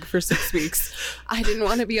broken leg for 6 weeks? I didn't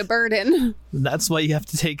want to be a burden. That's why you have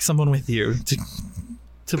to take someone with you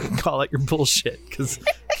to call out your bullshit. Because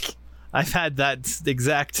I've had that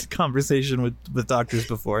exact conversation with doctors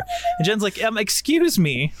before. And Jen's like, excuse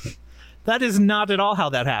me. That is not at all how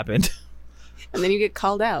that happened. And then you get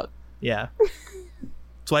called out. Yeah.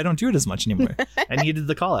 That's why I don't do it as much anymore. I needed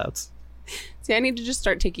the call outs. See, I need to just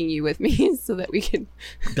start taking you with me so that we can.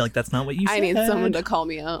 Be like, that's not what you said. I need someone to call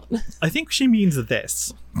me out. I think she means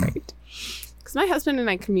this. Right. Because my husband and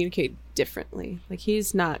I communicate differently. Like,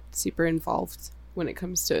 he's not super involved when it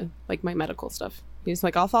comes to, like, my medical stuff. He's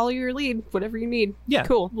like, I'll follow your lead, whatever you need. Yeah.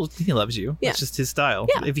 Cool. Well, he loves you. Yeah. It's just his style.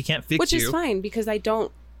 Yeah. If he can't fix Which you. is fine because I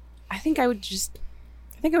think I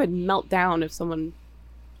would melt down if someone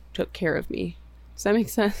took care of me. Does that make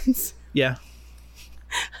sense? Yeah.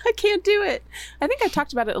 I can't do it. I think I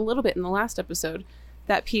talked about it a little bit in the last episode.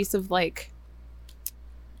 That piece of like,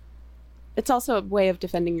 it's also a way of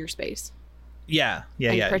defending your space Yeah. Yeah.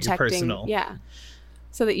 and Yeah. Your protecting. personal. Yeah,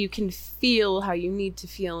 so that you can feel how you need to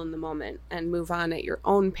feel in the moment and move on at your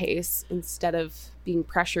own pace instead of being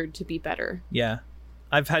pressured to be better. Yeah.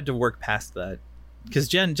 I've had to work past that. Because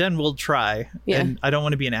Jen will try, and I don't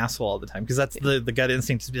want to be an asshole all the time, because that's the gut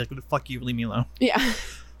instinct to be like, fuck you, leave me alone. Yeah.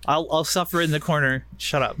 I'll suffer in the corner,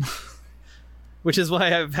 shut up. Which is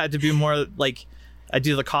why I've had to be more like, I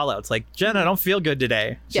do the call outs, like, Jen, I don't feel good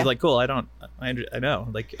today. She's like, cool, I know.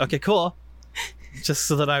 Like, okay, cool. Just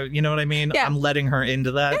so that you know what I mean? Yeah. I'm letting her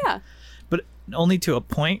into that. Yeah. But only to a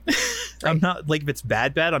point. Right. I'm not, like, if it's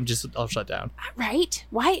bad, I'll shut down. Right?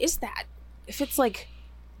 Why is that? If it's like,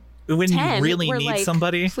 When 10, you really we're need like,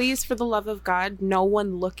 somebody. please, for the love of God, no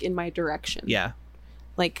one look in my direction. Yeah.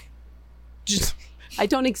 Like, just, I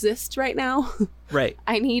don't exist right now. Right.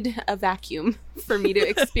 I need a vacuum for me to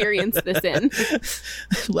experience this in.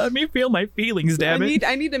 Let me feel my feelings, damn it.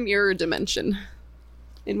 I need a mirror dimension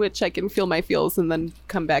in which I can feel my feels and then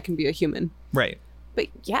come back and be a human. Right. But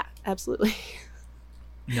yeah, absolutely.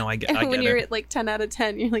 No, I get And when you're it. at like 10 out of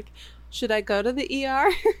 10, you're like, should I go to the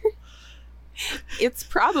ER? It's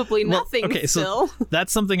probably nothing still. So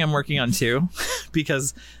that's something I'm working on too,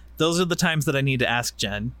 because those are the times that I need to ask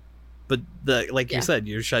Jen. But you said,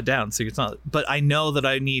 you're shut down, so it's not. But I know that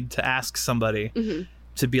I need to ask somebody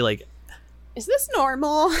to be like, is this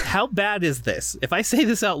normal? how bad is this? If I say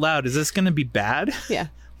this out loud, is this going to be bad? Yeah.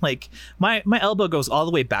 Like my elbow goes all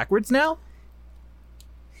the way backwards now.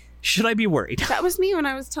 Should I be worried? That was me when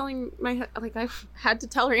I was telling I had to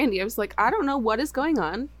tell Randy. I was like, I don't know what is going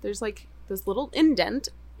on. There's like this little indent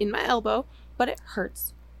in my elbow, but it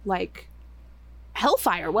hurts like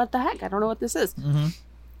hellfire. What the heck? I don't know what this is. Mm-hmm.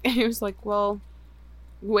 And he was like, well,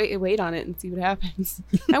 wait on it and see what happens.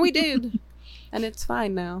 And we did. And it's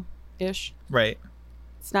fine now, ish. Right.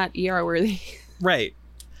 It's not ER worthy. Right.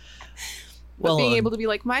 But being able to be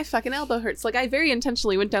like, my fucking elbow hurts. Like, I very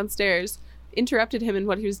intentionally went downstairs, interrupted him in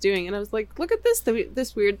what he was doing, and I was like, look at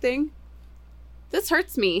this weird thing. This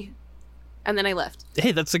hurts me. And then I left.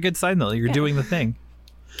 Hey, that's a good sign though. You're doing the thing.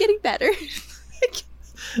 Getting better.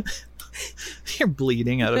 You're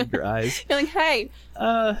bleeding out of your eyes. You're like, hey,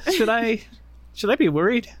 should I be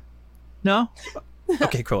worried? No?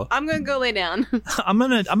 Okay, cool. I'm gonna go lay down I'm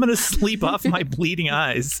gonna sleep off my bleeding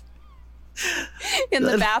eyes. in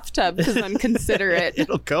the bathtub because I'm considerate.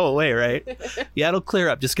 It'll go away, right? Yeah, it'll clear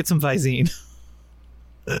up. Just get some Visine.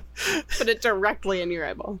 Put it directly in your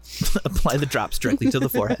eyeball. Apply the drops directly to the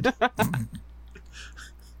forehead.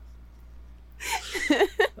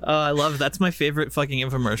 Oh, I love that's my favorite fucking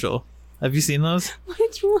infomercial. Have you seen those?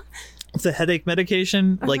 Which one? It's a headache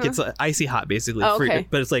medication. Like it's icy hot basically. Oh, okay.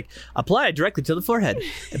 But it's like apply it directly to the forehead.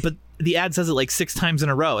 But the ad says it like 6 times in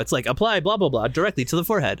a row. It's like apply blah blah blah directly to the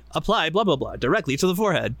forehead. Apply blah blah blah directly to the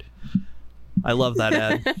forehead. I love that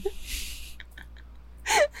ad.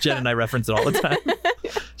 Jen and I reference it all the time.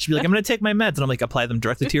 She'd be like, I'm going to take my meds. And I'm like, apply them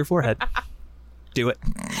directly to your forehead. Do it.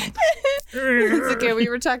 It's okay. We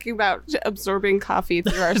were talking about absorbing coffee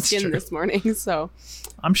through our That's skin true. this morning. So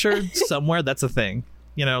I'm sure somewhere that's a thing.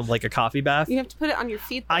 You know, like a coffee bath. you have to put it on your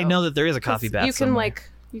feet, though. I know that there is a coffee 'Cause bath you can somewhere.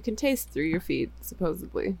 you can taste through your feet,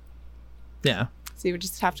 supposedly. Yeah. So you would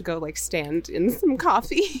just have to go like stand in some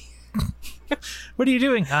coffee. What are you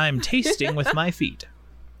doing? I'm tasting with my feet.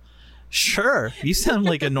 Sure. You sound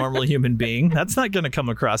like a normal human being. That's not going to come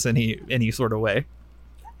across any sort of way.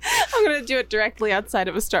 I'm gonna do it directly outside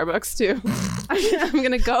of a Starbucks too. I'm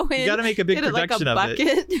gonna go in. You got to make a big get it like production a of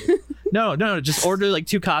bucket. it. No. Just order like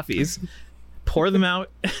 2 coffees. Pour them out.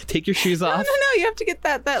 Take your shoes No, off. you have to get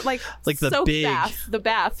that like Like the soap big- bath, the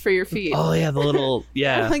bath for your feet. Oh, yeah. The little,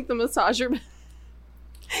 yeah. Like the massager.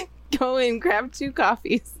 Go in, grab 2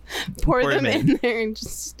 coffees, pour them in there, and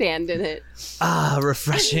just stand in it Ah,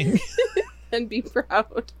 refreshing. and be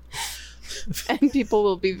proud. And people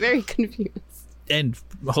will be very confused. And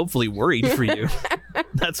hopefully worried for you.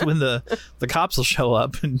 That's when the cops will show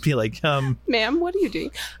up and be like, Ma'am, what are you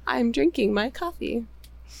doing? I'm drinking my coffee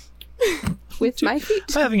with my feet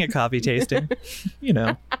I'm having a coffee tasting. You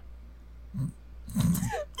know.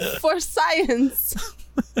 for science.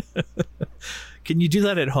 Can you do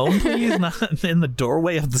that at home, please? Not in the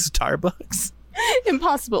doorway of the Starbucks?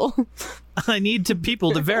 Impossible. I need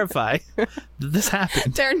people to verify that this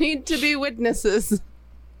happened. There need to be witnesses.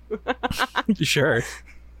 Sure.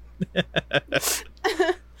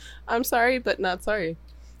 I'm sorry, but not sorry.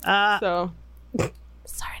 So,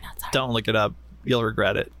 sorry, not sorry. Don't look it up. You'll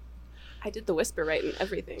regret it. I did the whisper right and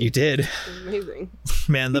everything. You did. It was amazing.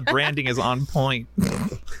 Man, the branding is on point.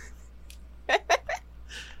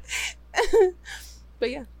 But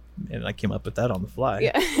yeah. And I came up with that on the fly.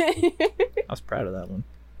 Yeah. I was proud of that one.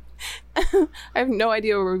 I have no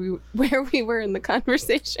idea where we were in the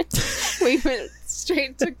conversation. We went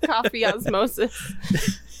Straight to coffee osmosis.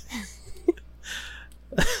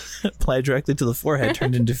 Apply directly to the forehead,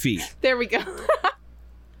 turned into feet. There we go.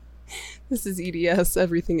 This is EDS.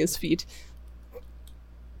 Everything is feet.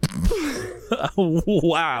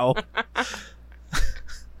 Wow.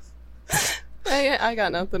 I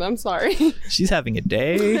got nothing. I'm sorry. She's having a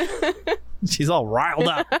day. She's all riled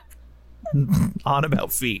up. On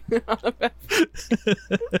about feet.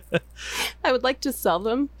 I would like to sell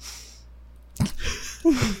them.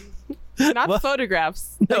 Not What?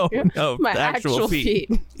 photographs. No, Like, no, my the actual feet.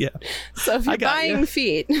 Yeah. So if I you're got buying you.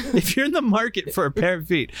 feet, If you're in the market for a pair of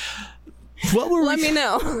feet, what were let we me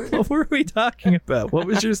know. what were we talking about? What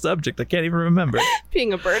was your subject? I can't even remember.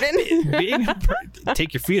 Being a burden. Being a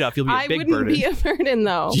take your feet off, you'll be a I big wouldn't burden. be a burden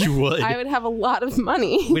though. You would. I would have a lot of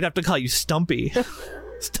money. We'd have to call you Stumpy.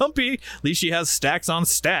 Stumpy. At least she has stacks on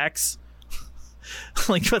stacks.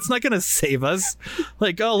 Like, that's not gonna save us.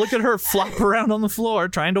 Like, oh, look at her flop around on the floor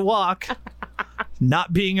trying to walk.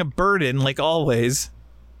 Not being a burden, like always.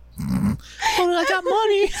 Oh, I got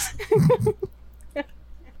money.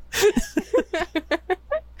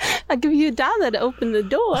 I'll give you $1 to open the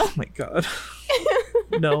door. Oh my god.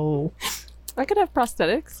 No. I could have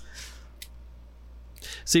prosthetics.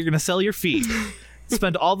 So you're gonna sell your feet,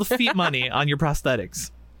 spend all the feet money on your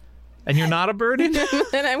prosthetics, and you're not a burden?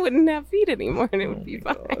 Then I wouldn't have feet anymore and it would be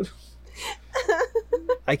fine.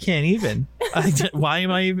 I can't even. Why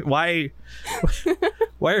am I even? Why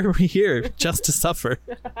are we here? Just to suffer?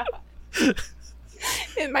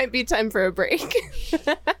 It might be time for a break.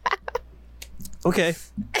 Okay.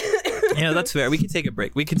 Yeah, that's fair. We can take a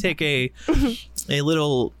break. We can take a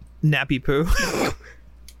little nappy poo.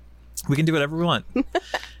 We can do whatever we want.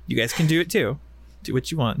 You guys can do it too. Do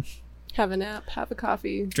what you want. Have a nap, have a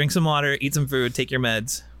coffee, Drink some water, eat some food, take your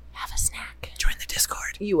meds. have a snack. Join the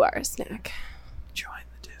Discord. You are a snack. Join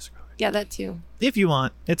the Discord. Yeah, that too. If you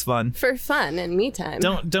want. It's fun. For fun and me time.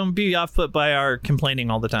 Don't be off put by our complaining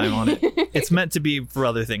all the time on it. It's meant to be for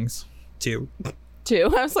other things too.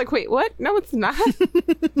 Too. I was like, wait, what? No, it's not.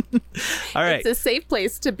 All right. It's a safe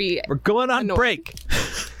place to be. We're going on annoyed. break.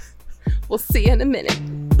 We'll see you in a minute.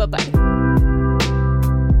 Bye-bye.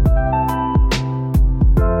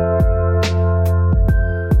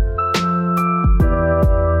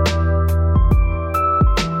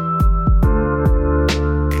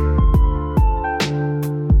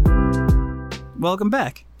 Welcome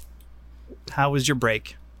back. How was your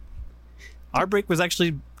break? Our break was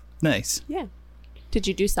actually nice. Yeah. Did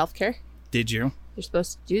you do self-care? Did you? You're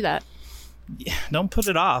supposed to do that. Yeah, don't put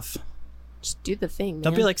it off. Just do the thing.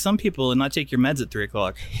 Don't be like some people and not take your meds at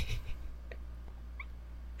 3:00.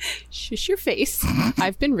 Shush your face.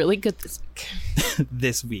 I've been really good this week.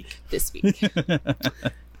 This week. This week.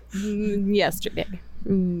 Yesterday.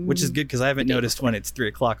 Which is good because I haven't noticed when it's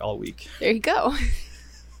 3:00 all week. There you go.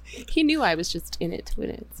 He knew I was just in it when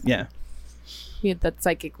it's. Yeah. We had that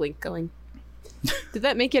psychic link going. Did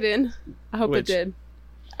that make it in? I hope Which? it did.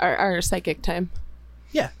 Our psychic time.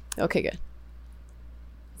 Yeah. Okay, good.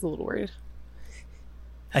 It's a little weird.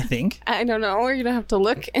 I think. I don't know. We're gonna have to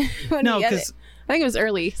look when No, we edit. because I think it was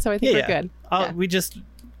early, so I think we're good. Yeah. We just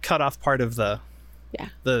cut off part of the Yeah.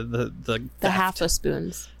 the The half a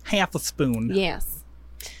spoons. half a spoon. Yes.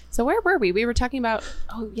 So where were we? We were talking about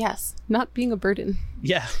yes, not being a burden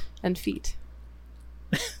Yeah. and feet.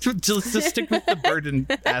 Just stick with the burden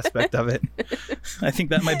aspect of it. I think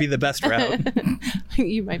that might be the best route.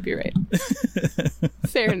 You might be right.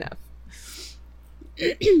 Fair enough.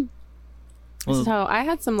 Well, So I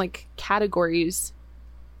had some like categories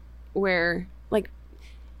where like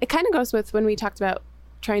it kind of goes with when we talked about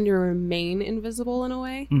trying to remain invisible in a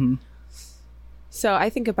way. mhm. So I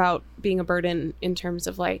think about being a burden in terms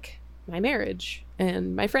of like my marriage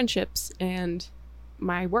and my friendships and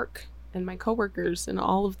my work and my coworkers and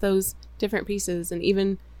all of those different pieces, and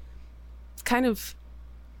even kind of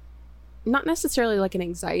not necessarily like an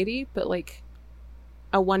anxiety, but like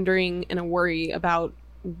a wondering and a worry about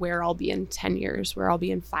where I'll be in 10 years, where I'll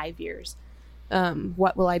be in 5 years.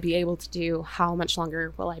 What will I be able to do? How much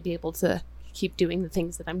longer will I be able to keep doing the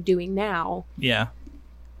things that I'm doing now? Yeah.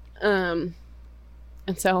 And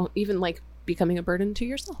so even like becoming a burden to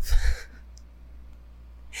yourself.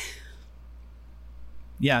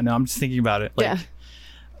 Yeah, no, I'm just thinking about it. Like, Yeah.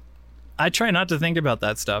 I try not to think about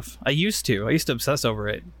that stuff. I used to obsess over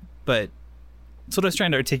it, but that's what I was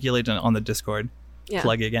trying to articulate on the Discord. Yeah.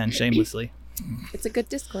 Plug again, shamelessly. It's a good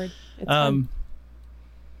Discord. It's fun.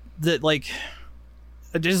 That like,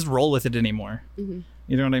 I just roll with it anymore. Mhm.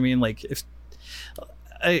 You know what I mean? Like if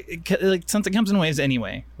like since it comes in waves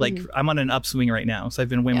anyway. Like I'm on an upswing right now, so I've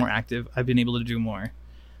been way Yeah. more active. I've been able to do more.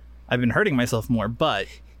 I've been hurting myself more, but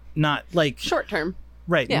not like Short term.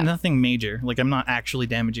 right, yeah. nothing major. Like I'm not actually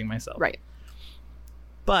damaging myself. Right.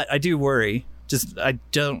 But I do worry. Just I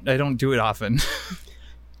don't do it often.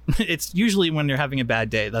 It's usually when you're having a bad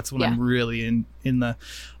day. That's when I'm really in the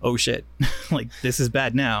oh shit. Like this is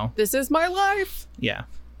bad now. This is my life. Yeah.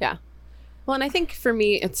 Yeah. Well, and I think for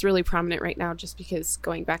me, it's really prominent right now just because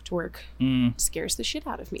going back to work scares the shit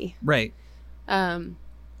out of me. Right. And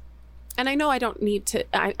I know I don't need to,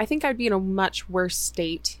 I think I'd be in a much worse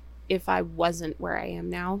state if I wasn't where I am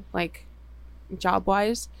now, like job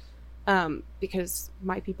wise, because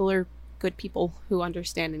my people are good people who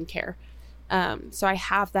understand and care. So I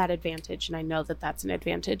have that advantage and I know that that's an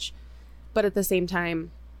advantage, but at the same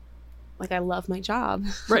time, like I love my job,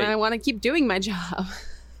 right? And I want to keep doing my job.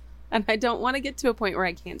 And I don't want to get to a point where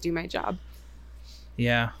I can't do my job.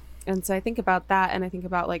 Yeah. And so I think about that, and I think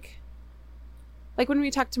about like when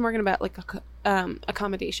we talked to Morgan about like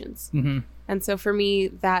accommodations. Mm-hmm. And so for me,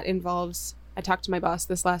 that involves, I talked to my boss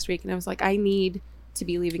this last week and I was like, I need to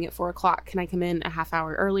be leaving at 4:00. Can I come in a half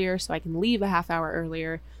hour earlier so I can leave a half hour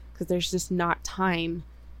earlier? Because there's just not time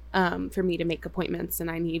for me to make appointments,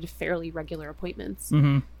 and I need fairly regular appointments.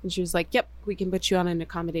 Mm-hmm. And she was like, yep, we can put you on an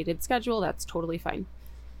accommodated schedule. That's totally fine.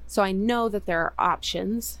 So I know that there are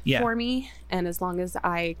options for me. And as long as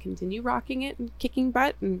I continue rocking it and kicking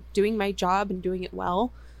butt and doing my job and doing it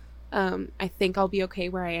well, I think I'll be okay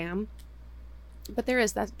where I am. But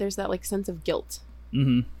there's that like sense of guilt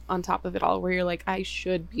on top of it all, where you're like, I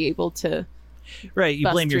should be able to. Right. You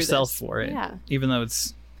blame yourself this. for it. Yeah. Even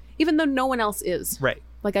though no one else is. Right.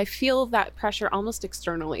 Like I feel that pressure almost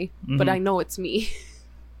externally, but I know it's me.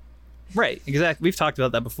 Right, exactly. We've talked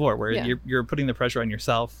about that before, where you're putting the pressure on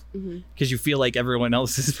yourself because you feel like everyone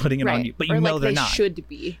else is putting it on you, but you know they're not. Should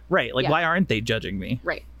be. Right, like why aren't they judging me?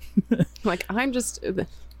 Right. Like I'm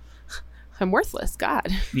worthless.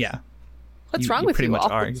 God. Yeah. What's wrong with you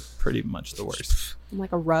all? Are pretty much the worst. I'm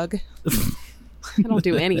like a rug. I don't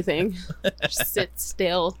do anything. Just sit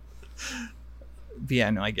still. Yeah,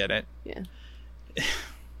 no, I get it. Yeah.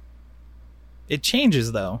 It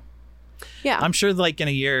changes though. Yeah. I'm sure like in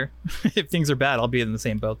a year, if things are bad, I'll be in the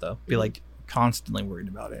same boat though. Be like constantly worried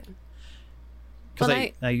about it.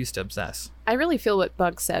 Because I used to obsess. I really feel what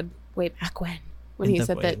Bug said way back when he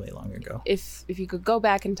said that way long ago. If you could go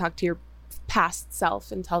back and talk to your past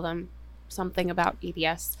self and tell them something about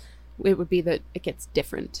EDS, it would be that it gets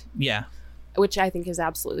different. Yeah. Which I think is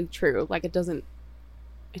absolutely true. Like it does.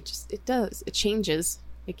 It changes.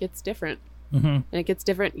 It gets different. Mm-hmm. And it gets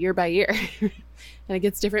different year by year. And it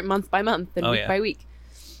gets different month by month and week by week.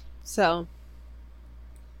 So,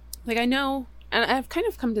 like, I know, and I've kind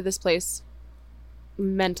of come to this place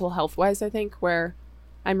mental health wise, I think, where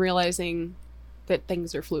I'm realizing that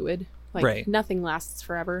things are fluid. Like, nothing lasts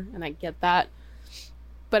forever, and I get that.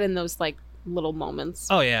 But in those, like, little moments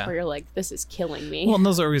where you're like, this is killing me. Well, and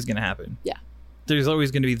those are always going to happen. Yeah. There's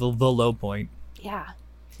always going to be the low point. Yeah.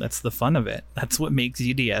 That's the fun of it. That's what makes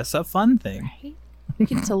EDS a fun thing. Right? You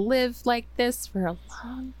get to live like this for a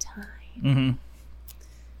long time. Mm-hmm.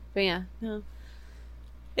 But yeah, no.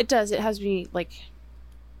 It does. It has me, like,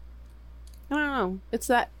 I don't know. It's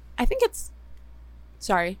that, I think it's,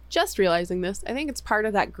 sorry, just realizing this. I think it's part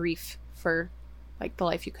of that grief for, like, the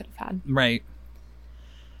life you could have had. Right.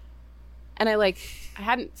 And I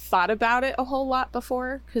hadn't thought about it a whole lot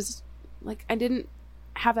before because, like, I didn't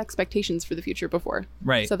have expectations for the future before.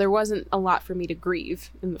 Right. So there wasn't a lot for me to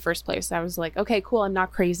grieve in the first place. I was like, okay, cool. I'm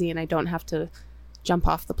not crazy and I don't have to jump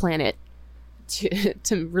off the planet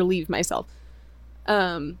to relieve myself.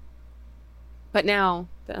 But now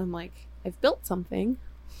that I'm like, I've built something,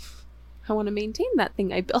 I want to maintain that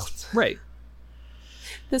thing I built. Right.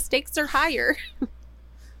 The stakes are higher.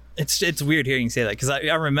 It's weird hearing you say that because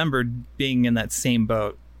I remember being in that same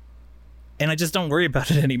boat and I just don't worry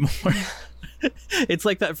about it anymore. It's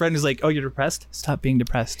like that friend who's like, oh, you're depressed? Stop being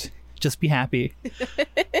depressed. Just be happy.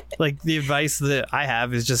 Like the advice that I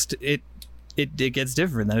have is just it gets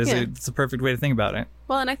different. That is it's a perfect way to think about it.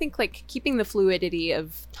 Well, and I think like keeping the fluidity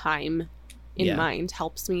of time in mind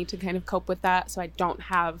helps me to kind of cope with that so I don't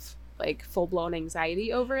have like full-blown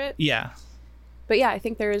anxiety over it. Yeah. But yeah, I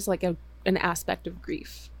think there is like an aspect of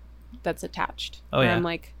grief that's attached. Oh, yeah. I'm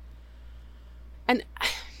like, and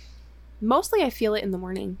mostly I feel it in the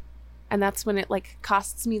morning. And that's when it like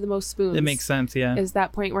costs me the most spoons. It makes sense, yeah. Is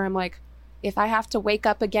that point where I'm like, if I have to wake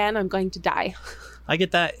up again, I'm going to die. I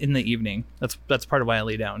get that in the evening. That's part of why I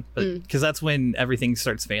lay down, but because that's when everything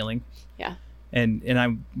starts failing. Yeah. And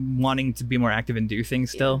I'm wanting to be more active and do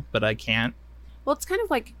things still, but I can't. Well, it's kind of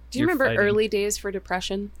like, do you remember early days for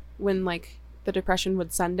depression when like the depression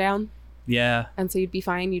would sundown? Yeah. And so you'd be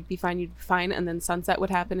fine, and then sunset would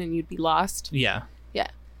happen and you'd be lost. Yeah. Yeah.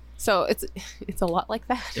 So it's a lot like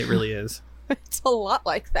that. It really is. It's a lot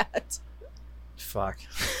like that. Fuck.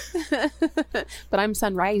 But I'm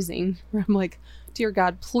sunrising, where I'm like, dear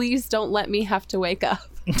God, please don't let me have to wake up.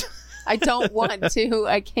 I don't want to.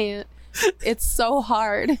 I can't. It's so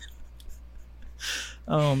hard.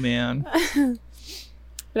 Oh man.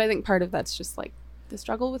 But I think part of that's just like the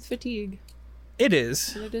struggle with fatigue. It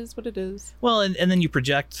is. And it is what it is. Well, and then you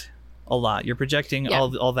project a lot. You're projecting Yeah.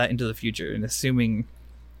 all that into the future and assuming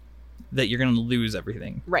that you're going to lose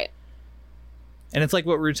everything. Right. And it's like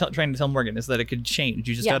what we're trying to tell Morgan is that it could change.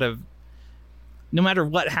 You just Yeah. gotta, no matter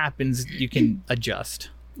what happens, you can adjust.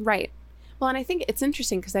 Right. Well, and I think it's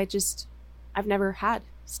interesting because I've never had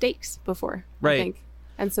steaks before. Right. I think.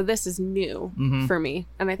 And so this is new Mhm. for me.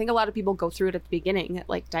 And I think a lot of people go through it at the beginning at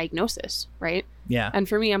like diagnosis, right? Yeah. And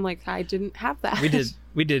for me, I'm like, I didn't have that.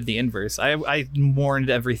 We did the inverse. I mourned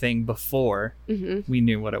everything before hmm we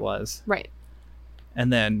knew what it was. Right.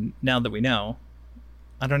 And then now that we know,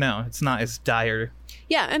 I don't know. It's not as dire.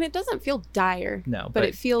 Yeah. And it doesn't feel dire, No, but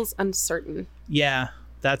it feels uncertain. yeah,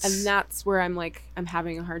 that's And that's where I'm like, I'm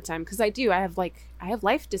having a hard time because I have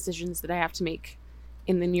life decisions that I have to make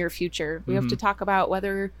in the near future. We have to talk about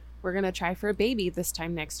whether we're going to try for a baby this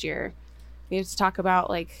time next year. We have to talk about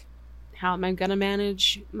like, how am I going to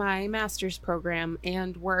manage my master's program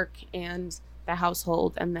and work and the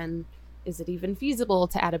household? And then is it even feasible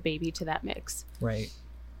to add a baby to that mix? right.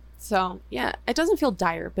 So yeah, it doesn't feel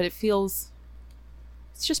dire, but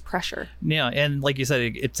it's just pressure. Yeah, and like you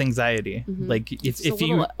said, it's anxiety. Mhm. Like It's if a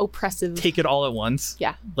you little oppressive. take it all at once,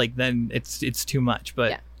 Yeah. like then it's too much.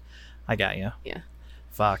 But Yeah. I got you. Yeah.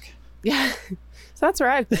 Fuck. Yeah. So that's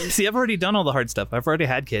where I've been. See, I've already done all the hard stuff. I've already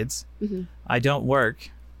had kids. Mhm. I don't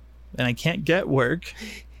work, and I can't get work.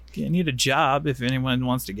 I need a job. If anyone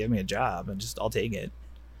wants to give me a job, and I'll take it.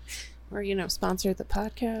 Or, sponsor the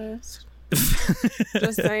podcast.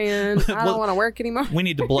 Just saying. I Well, don't want to work anymore. We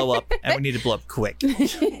need to blow up, and we need to blow up quick.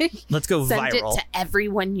 Let's go Send viral. it to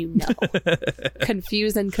everyone you know.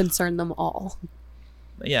 Confuse and concern them all.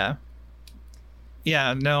 Yeah.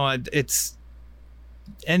 No, it's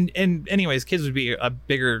and anyways, kids would be a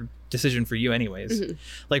bigger decision for you anyways. Mhm.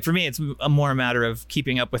 Like for me, it's a more matter of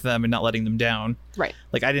keeping up with them and not letting them down. Right.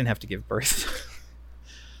 Like I didn't have to give birth.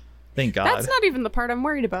 Thank God. That's not even the part I'm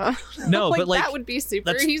worried about. No, but, like, that would be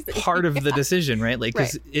super That's easy. part of the decision, right? Like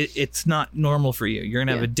because it's not normal for you. You're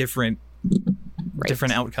gonna have Yeah. a different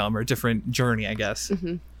Right. outcome or different journey, I guess.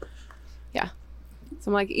 Mhm. Yeah. So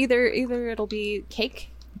I'm like, either it'll be cake.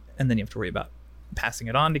 And then you have to worry about passing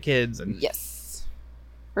it on to kids and Yes.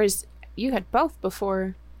 Whereas you had both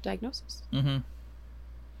before diagnosis. Mm-hmm.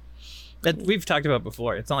 That we've talked about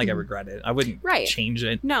before. It's not like I Mhm. regret it. I wouldn't Right. change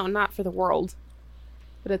it. No, not for the world.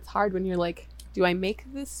 But it's hard when you're like, do I make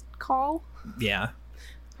this call? Yeah.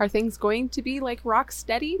 Are things going to be like rock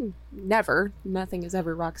steady? Never. Nothing is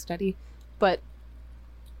ever rock steady. But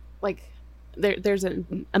like there's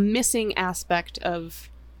a missing aspect of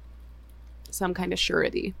some kind of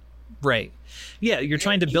surety. Right. Yeah, you're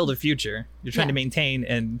trying to build a future. You're trying Yeah. to maintain,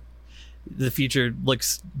 and the future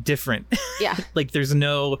looks different. Yeah. Like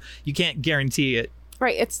you can't guarantee it.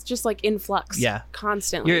 Right. It's just like in flux. Yeah.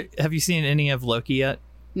 Constantly. Have you seen any of Loki yet?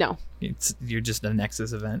 No. You're just a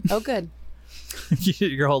Nexus event. Oh, good.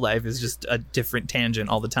 Your whole life is just a different tangent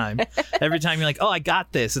all the time. Every time you're like, oh, I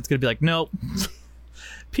got this, it's going to be like, nope.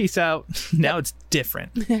 Peace out. Now it's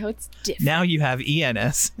different. Now it's different. Now you have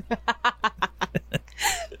ENS.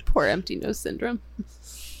 Poor empty nose syndrome.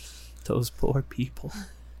 Those poor people.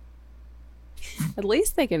 At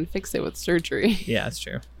least they can fix it with surgery. Yeah, that's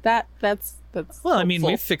true. That's Well, I mean,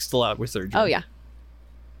 hopeful. we've fixed a lot with surgery. Oh yeah.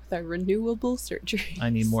 The renewable surgery. I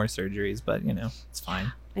need more surgeries, but it's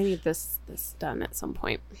fine. I need this done at some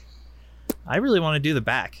point. I really want to do the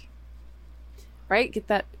back. Right? Get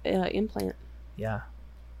that implant. Yeah,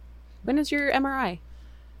 When is your MRI?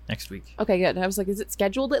 next week. Okay, good. I was like, is it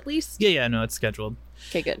scheduled at least? Yeah, no, it's scheduled.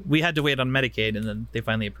 Okay, good. We had to wait on Medicaid, and then they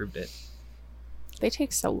finally approved it. They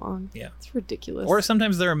take so long. Yeah. It's ridiculous. Or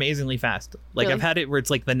sometimes they're amazingly fast. Like Really? I've had it where it's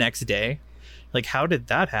like the next day. Like, how did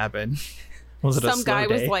that happen? Was it a some slow guy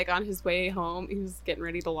was day? like on his way home. He was getting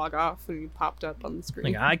ready to log off, and he popped up on the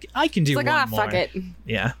screen. Like I can do It's like, one more. fuck it,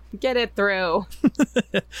 Yeah, get it through.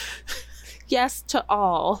 Yes to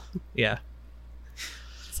all. yeah.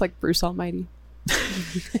 It's like Bruce Almighty.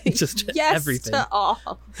 Just Yes everything. to all.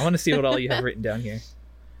 I want to see what all you have written down here.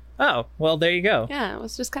 Oh, well, there you go. Yeah, it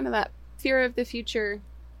was just kind of that fear of the future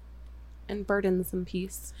and burdensome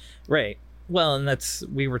peace. Right. Well, and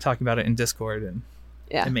we were talking about it in Discord, and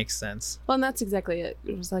Yeah. it makes sense. Well, and that's exactly it.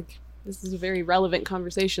 It was like, this is a very relevant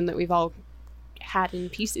conversation that we've all had in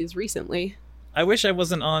pieces recently. I wish I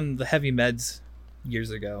wasn't on the heavy meds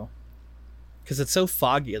years ago, because it's so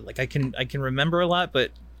foggy. Like I can remember a lot,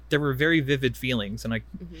 but there were very vivid feelings, and I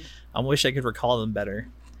wish I could recall them better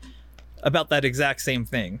about that exact same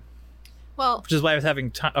thing. Well, Which is why I was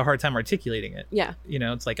having a hard time articulating it. yeah. You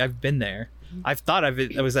know, it's like I've been there. I've thought of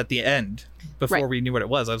it. I was at the end before Right. we knew what it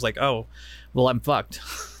was. I was like, oh, well, I'm fucked.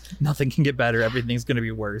 Nothing can get better. Everything's going to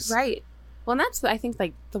be worse. Right. Well, and that's, I think,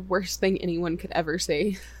 like, the worst thing anyone could ever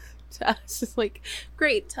say to us. Is like,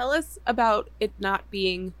 great, tell us about it not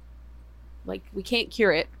being, like, we can't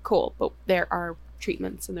cure it. Cool. But there are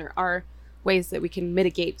treatments and there are ways that we can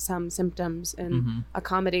mitigate some symptoms and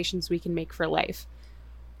accommodations we can make for life.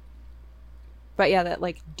 But yeah, that,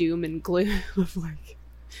 like, doom and gloom of, like,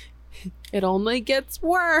 it only gets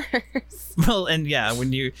worse. Well, and yeah,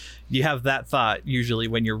 when you have that thought usually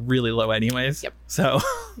when you're really low anyways. Yep. So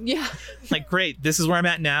Yeah. like, great, this is where I'm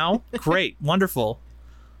at now. Great. Wonderful.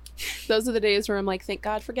 Those are the days where I'm like, thank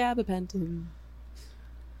God for gabapentin.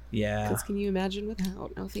 Yeah. Because can you imagine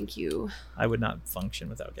without? No, thank you. I would not function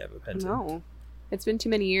without gabapentin. No. It's been too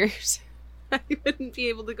many years. I wouldn't be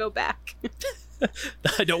able to go back.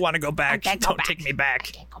 I don't want to go back. can't go Don't back. take me back.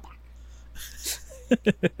 Can't go back.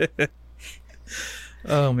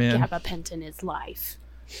 Oh man. Gabapentin is life.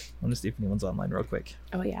 I want to see if anyone's online real quick.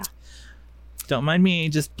 Oh, yeah. Don't mind me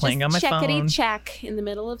just playing on my phone. Checkity check in the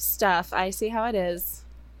middle of stuff. I see how it is.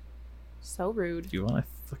 So rude. Do you want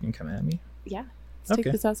to fucking come at me? Yeah. Let's Okay.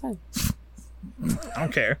 take this outside. I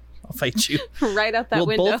don't care. I'll fight you. Right out that We'll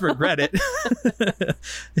window. both regret it.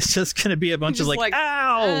 It's just gonna be a bunch of Just like, like,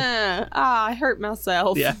 ow. I hurt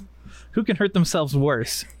myself. Yeah. Who can hurt themselves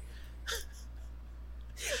worse?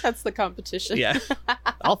 That's the competition. Yeah.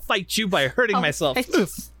 I'll fight you by hurting I'll myself. fight you.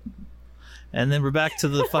 And then we're back to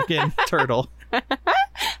the fucking turtle.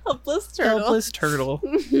 Helpless turtle. Helpless turtle.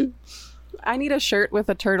 I need a shirt with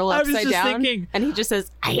a turtle I was upside just down. thinking. And he just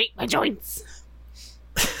says, I hate my joints.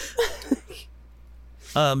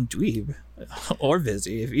 Dweeb or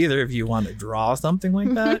Vizzy, if either of you want to draw something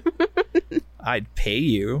like that, I'd pay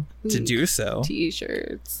you to do so.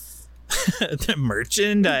 T-shirts. The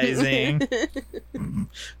merchandising.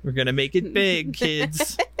 We're gonna make it big,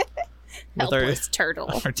 kids. With our Helpless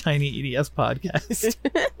turtle. our tiny EDS podcast.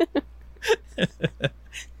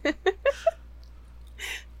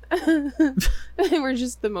 We're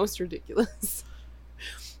just the most ridiculous.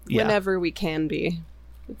 Yeah. Whenever we can be.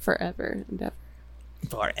 Forever and ever.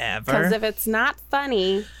 Because Forever. if it's not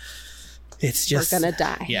funny, It's just we're gonna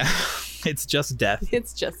die. Yeah. It's just death.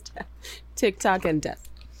 It's just death. TikTok and death.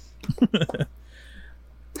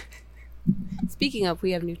 Speaking of,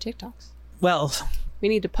 we have new TikToks. Well, We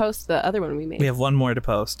need to post the other one we made. we have one more to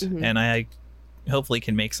post, Mhm. and I hopefully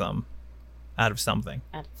can make some out of something.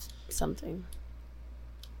 Out of something.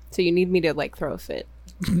 So you need me to like throw a fit.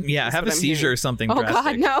 Yeah, That's have a what I'm seizure hearing. or something Oh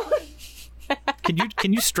drastic. God, no!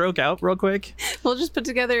 Can you stroke out real quick? We'll just put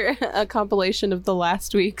together a compilation of the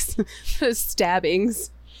last week's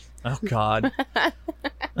stabbings. Oh God.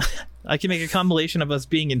 I can make a compilation of us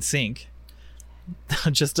being in sync.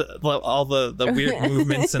 Just all the weird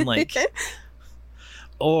movements and like,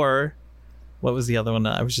 or what was the other one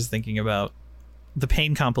that I was just thinking about? The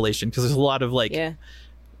pain compilation, because there's a lot of like Yeah.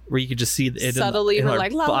 where you could just see it Subtly, in we're our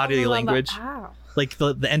like la, body la, la, la, language. ow. Like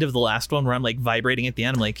the end of the last one where I'm like vibrating at the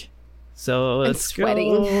end. I'm like, so I'm let's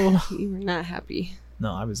sweating. go. You were not happy.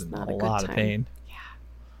 No, I was in Not a a good lot of time. pain.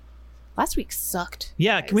 Last week sucked.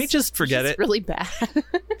 Yeah, can we guys. just forget Just it? really bad.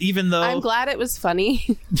 Even though, I'm glad it was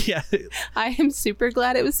funny. yeah. I am super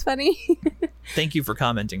glad it was funny. Thank you for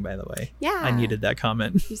commenting, by the way. Yeah. I needed that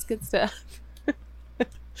comment. It's good stuff.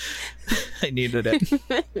 I needed it.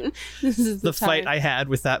 This is The fight I had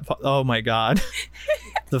with that. Oh my God.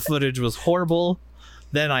 The footage was horrible.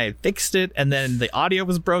 Then I fixed it, and then the audio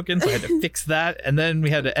was broken, so I had to fix that. And then we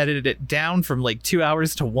had to edit it down from like 2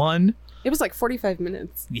 hours to 1. It was like 45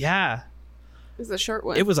 minutes. Yeah. It was a short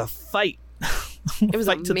one. It was a fight. It was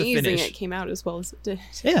fight to the amazing finish. it came out as well as it did.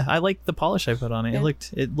 Yeah, I like the polish I put on it. Yeah.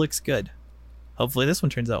 It looks good. Hopefully this one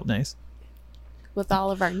turns out nice. With all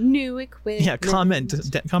of our new equipment. Yeah,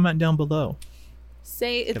 comment down below.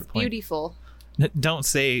 Say it's Good point. beautiful. Don't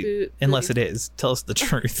say Boo- unless it is. Tell us the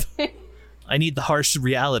truth. I need the harsh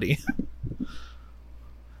reality.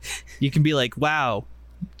 You can be like, "Wow,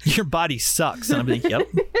 your body sucks," and I'm like, "Yep,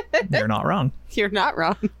 you're not wrong. You're not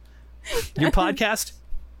wrong. Your podcast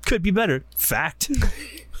could be better. Fact."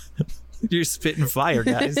 You're spitting fire,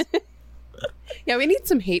 guys. Yeah, we need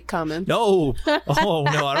some hate comments. No. Oh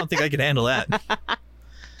no, I don't think I can handle that.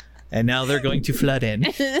 And now they're going to flood in.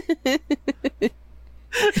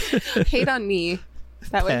 Hate on me.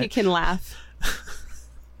 That way he can laugh.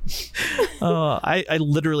 Oh, I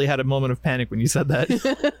literally had a moment of panic when you said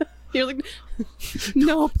that. You're like,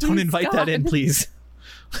 no, Don't please, invite that in, God." please.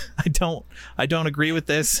 I don't agree with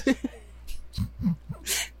this.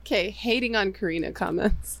 Okay, hating on Karina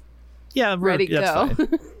comments. Yeah, Ready, that's go.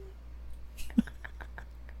 fine.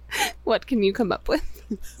 What can you come up with?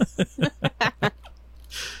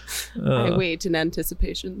 I wait in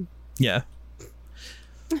anticipation. Yeah.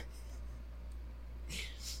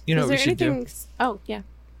 You know Is what we there should do? anything? Oh, yeah.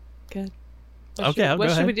 Good. Okay, I'll what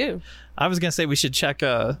go should we ahead. do? I was gonna say we should check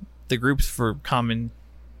the groups for common.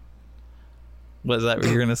 Was that what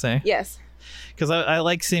you were gonna say? Yes. Because I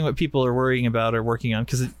like seeing what people are worrying about or working on,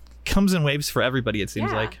 because it comes in waves for everybody, it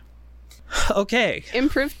seems Yeah. like. Okay,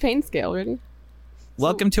 Improved pain scale, ready?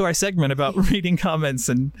 welcome to our segment about reading comments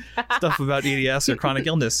and stuff about EDS or chronic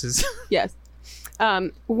illnesses. Yes.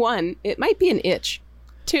 1, it might be an itch.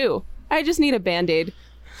 2, I just need a Band-Aid.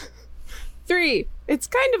 3, it's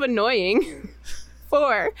kind of annoying.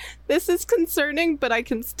 4, this is concerning, but I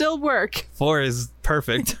can still work. 4 is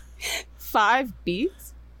perfect. 5,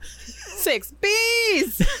 bees. 6,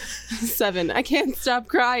 bees. 7, I can't stop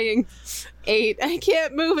crying. 8, I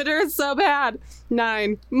can't move, it hurts so bad.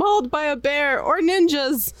 9, mauled by a bear or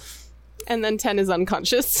ninjas. And then 10 is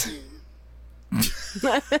unconscious.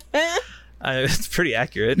 It's pretty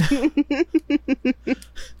accurate.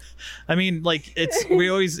 I mean, like, we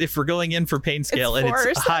always, if we're going in for pain scale and 4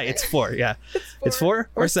 it's or high, 7. it's 4. Yeah, it's 4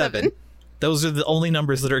 or 7. Those are the only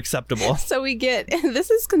numbers that are acceptable. So we get, this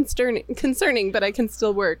is concerning, but I can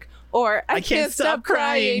still work. Or I can't stop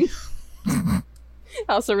crying. I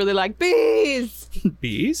also really like bees.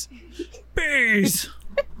 Bees? Bees!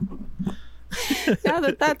 Now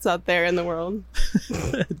that that's out there in the world.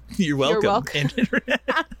 You're welcome. welcome.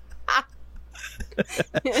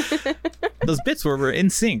 Those bits where we're in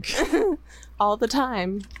sync. All the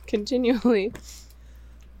time. Continually.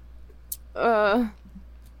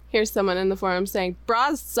 Here's someone in the forum saying,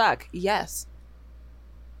 bras suck. Yes.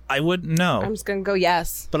 I wouldn't know. I'm just going to go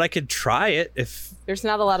yes. But I could try it if... There's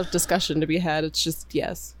not a lot of discussion to be had. It's just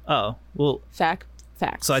yes. Oh, well, Facts.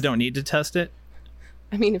 so I don't need to test it?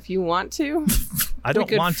 I mean, if you want to, I don't we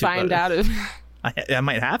could want to. find but out if... I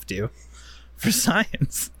might have to. For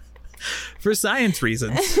science. For science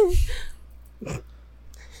reasons.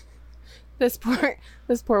 This poor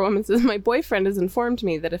woman says, my boyfriend has informed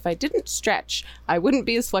me that if I didn't stretch, I wouldn't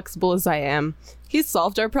be as flexible as I am. He's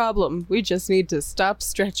solved our problem. We just need to stop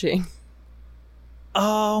stretching.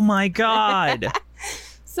 Oh my god.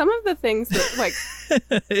 Some of the things that like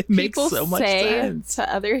It makes people so much say sense.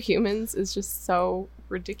 to other humans is just so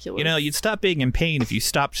ridiculous. You know, you'd stop being in pain if you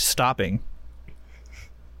stopped stopping.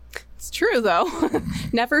 It's true, though.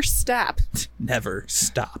 Never stop. Never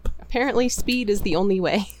stop. Apparently, speed is the only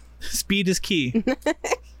way. Speed is key.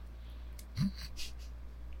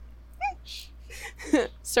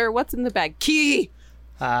 Sir, what's in the bag? Key!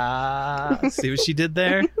 See what she did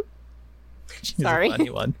there? She's Sorry. a funny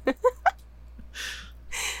one.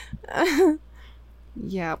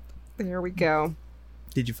 Yep. There we go.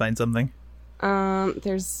 Did you find something?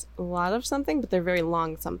 There's a lot of something, but they're very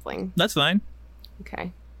long something. That's fine.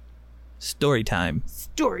 Okay. Story time.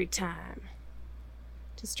 Story time.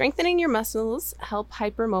 To strengthening your muscles, help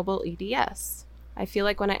hypermobile EDS. I feel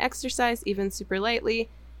like when I exercise, even super lightly,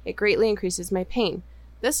 it greatly increases my pain.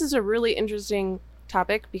 This is a really interesting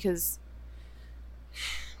topic because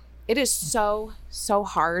it is so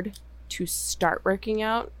hard to start working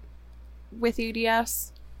out with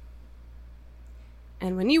EDS.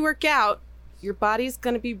 And when you work out, your body's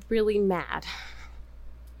going to be really mad.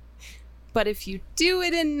 But if you do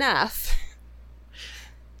it enough,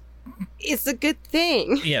 it's a good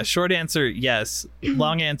thing. Yeah, short answer, yes.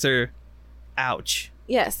 Long answer, ouch.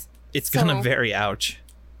 Yes. It's So- gonna very ouch.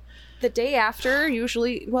 The day after,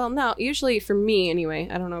 usually for me anyway,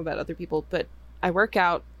 I don't know about other people, but I work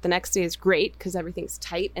out. The next day is great because everything's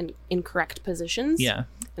tight and in correct positions. Yeah.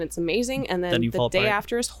 And it's amazing. And Then then you the fall day apart.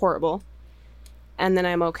 after is horrible. And then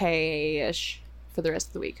I'm okay-ish for the rest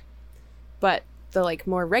of the week. But the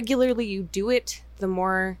more regularly you do it, the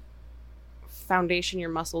more foundation your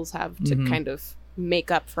muscles have to Mhm. kind of make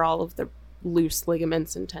up for all of the loose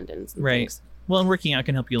ligaments and tendons and Right. things. Well, and working out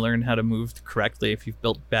can help you learn how to move correctly if you've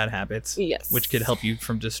built bad habits. Yes. Which could help you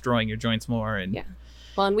from destroying your joints more. And Yeah.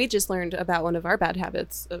 Well, and we just learned about one of our bad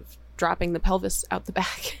habits of dropping the pelvis out the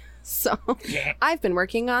back. So I've been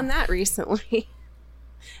working on that recently.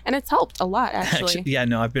 And it's helped a lot, actually. yeah,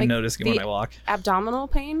 no, I've been Like, noticing when the- I walk. Abdominal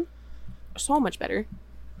pain, so much better.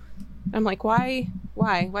 I'm like, why?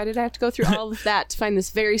 Why did I have to go through all of that to find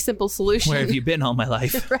this very simple solution? Where have you been all my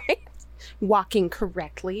life? Right? Walking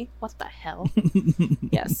correctly. What the hell?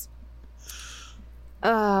 Yes.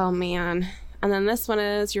 Oh, man. And then this one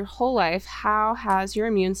is, your whole life, how has your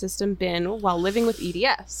immune system been while living with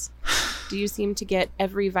EDS? Do you seem to get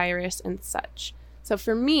every virus and such? So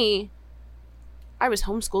for me, I was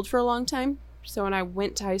homeschooled for a long time. So when I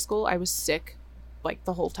went to high school, I was sick like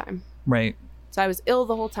the whole time. Right. So I was ill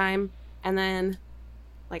the whole time. And then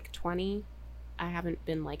like 20, I haven't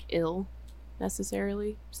been like ill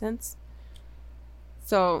necessarily since.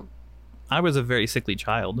 So I was a very sickly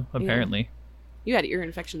child, apparently. you had ear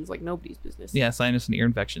infections like nobody's business. Yeah, sinus and ear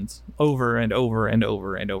infections over and over and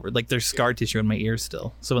over and over. Like there's scar tissue in my ears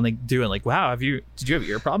still. So when they do it, like, wow, did you have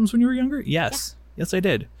ear problems when you were younger? Yes. Yeah. Yes, I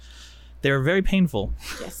did. They were very painful.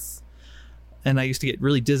 Yes. And I used to get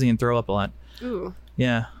really dizzy and throw up a lot. Ooh.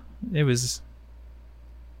 Yeah. It was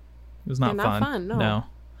not Yeah, not fun. fun,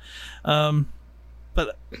 no.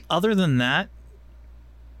 But other than that,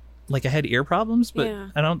 like I had ear problems, but Yeah.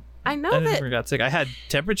 I I know never that. got sick. I had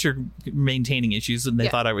temperature maintaining issues and they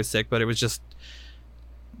thought I was sick, but it was just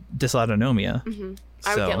dysautonomia. Mhm. I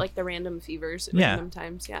would So- get like the random fevers at Yeah. random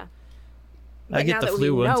times. Yeah. I But get now the that we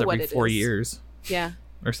flu once know what every it 4 is- years Yeah.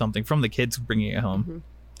 or something from the kids bringing it home. Mhm.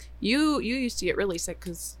 You used to get really sick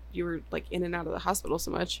because you were like in and out of the hospital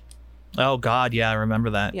so much. Oh God, yeah, I remember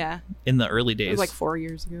that. Yeah. In the early It days. was like 4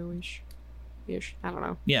 years ago ish. I don't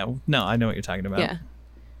know. Yeah, no, I know what you're talking about. Yeah.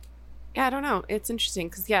 Yeah, I don't know. It's interesting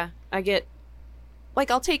because, yeah, I get, like,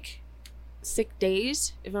 I'll take sick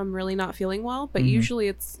days if I'm really not feeling well, but Mhm. usually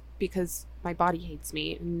it's because my body hates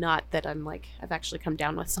me, not that I'm, like, I've actually come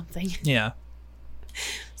down with something. Yeah.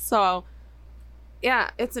 So,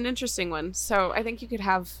 yeah, it's an interesting one. So I think you could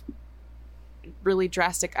have really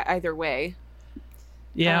drastic either way.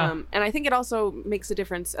 Yeah. And I think it also makes a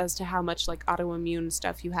difference as to how much, like, autoimmune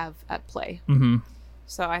stuff you have at play. Mm-hmm.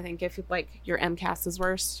 So I think if like your MCAS is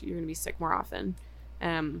worse, you're gonna be sick more often.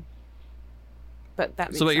 But that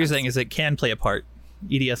makes So what you're sense. saying is it can play a part.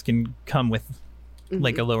 EDS can come with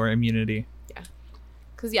like a lower immunity.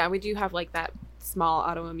 because we do have like that small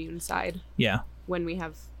autoimmune side Yeah. when we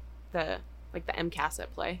have the MCAS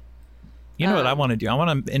at play. You know what I Um, want to do? I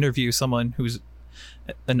want to interview someone who's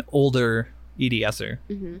an older EDSer.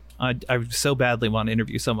 Mm-hmm. I so badly want to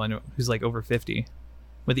interview someone who's like over 50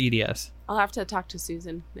 with EDS. I'll have to talk to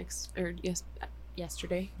Susan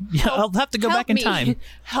yesterday. Yeah, I'll have to go Help back in me. time.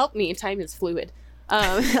 Help me. Time is fluid.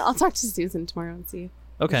 I'll talk to Susan tomorrow and see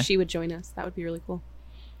Okay. if she would join us. That would be really cool.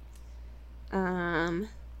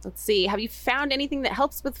 Let's see. Have you found anything that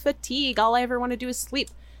helps with fatigue? All I ever want to do is sleep.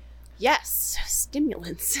 Yes,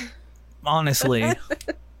 stimulants. Honestly.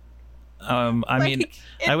 I mean, Like,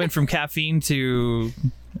 I went from caffeine to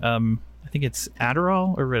I think it's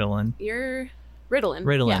Adderall or Ritalin. You're Ritalin.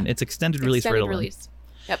 Ritalin. Yeah. It's extended release Extended Ritalin. release.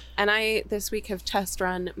 Yep. And I this week have test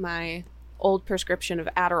run my old prescription of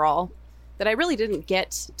Adderall that I really didn't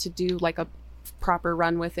get to do like a proper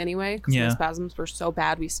run with anyway because Yeah. the spasms were so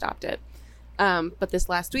bad we stopped it. But this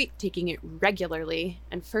last week, taking it regularly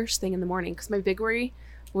and first thing in the morning, because my big worry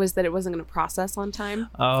was that it wasn't going to process on time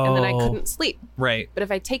Oh, and then I couldn't sleep. right. But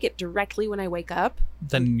if I take it directly when I wake up,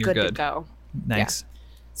 Then I'm you're good to good. go. Nice.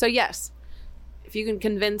 So yes, if you can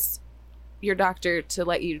convince your doctor to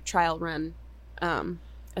let you trial run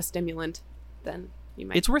a stimulant, then you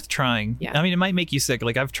might. It's worth trying. Yeah. I mean, it might make you sick.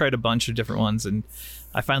 Like I've tried a bunch of different ones, and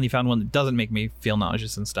I finally found one that doesn't make me feel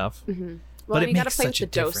nauseous and stuff. Mm-hmm. But Well, it you got to makes play with such the a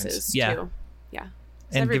difference. doses Yeah. too. Yeah.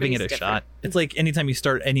 And giving it a everybody's shot. different. It's like anytime you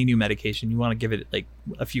start any new medication, you want to give it like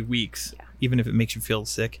a few weeks, Yeah. even if it makes you feel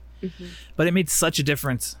sick. Mhm. But it made such a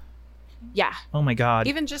difference. Yeah. Oh my God.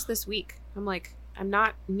 Even just this week, I'm like, I'm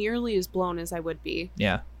not nearly as blown as I would be,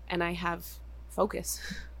 Yeah. and I have focus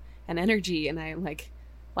and energy, and I'm like,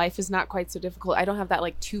 life is not quite so difficult. I don't have that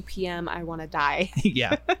like 2 p.m. I want to die.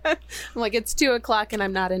 Yeah. I'm like, it's 2:00 and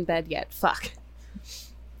I'm not in bed yet. Fuck.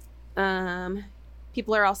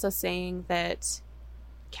 People are also saying that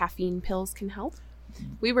caffeine pills can help.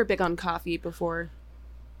 We were big on coffee before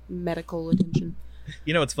medical attention,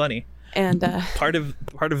 You know what's funny? and Part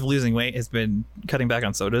of losing weight has been cutting back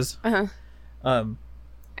on sodas. and Um,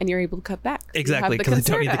 you're able to cut back. You exactly, have the because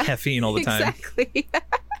I don't need the Concerta. caffeine all the time. Exactly.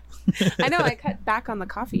 I know. I cut back on the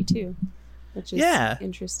coffee too, which is Yeah.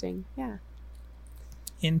 interesting. Yeah.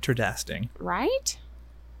 Interesting. Right.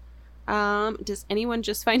 Does anyone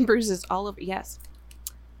just find bruises all over? Yes.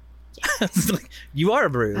 You are a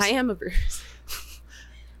bruise. I am a bruise.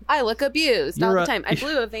 I look abused all You're the a- time. I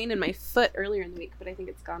blew a vein in my foot earlier in the week, but I think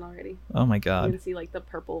it's gone already. Oh my You God. can see like the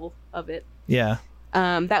purple of it. Yeah.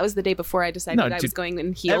 That was the day before I decided No, I was dude, going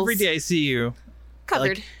in heels. Every day I see you,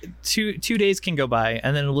 covered. two days can go by,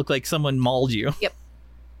 and then it'll look like someone mauled you. Yep.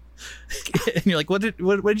 And you're like, what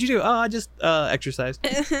did you do? Oh, I just exercised.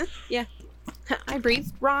 Yeah. I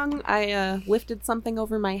breathed wrong. I lifted something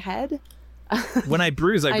over my head. When I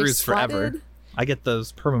bruise, I bruise forever. swatted- I get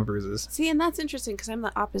those perma bruises. See, and that's interesting because I'm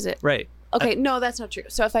the opposite. Right. Okay, no, that's not true.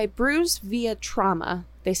 So if I bruise via trauma,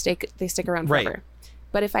 they stick around Right. forever.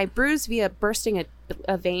 But if I bruise via bursting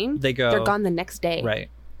a vein, They go. they're gone the next day. Right.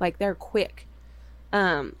 Like they're quick.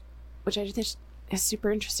 Which I think is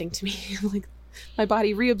super interesting to me. Like my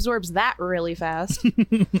body reabsorbs that really fast.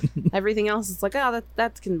 Everything else is like, oh,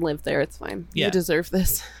 that can live there. It's fine. Yeah. You deserve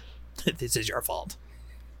this. This is your fault.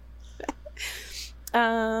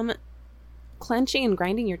 Clenching and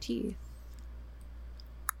grinding your teeth.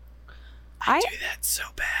 I do that so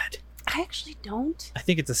bad. I actually don't. I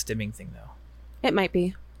think it's a stimming thing though, It might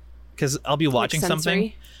be. because I'll be watching Like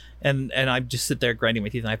something sensory. and I just sit there grinding my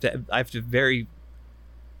teeth, and I have to very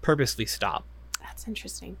purposely stop. That's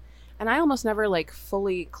interesting. And I almost never like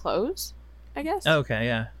fully close, I guess. Okay,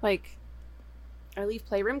 yeah. Like I leave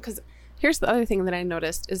playroom because here's the other thing that I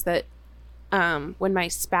noticed is that when my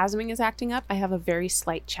spasming is acting up, I have a very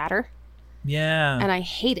slight chatter Yeah. and I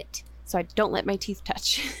hate it. So I don't let my teeth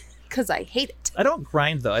touch because I hate it. I don't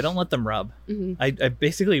grind though. I don't let them rub. Hmm. I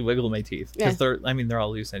basically wiggle my teeth because Yeah. they're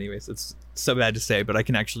all loose anyways. It's so bad to say, but I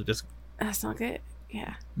can actually just. That's not good.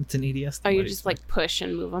 Yeah. It's an EDS. Oh, thing. you What just do you like push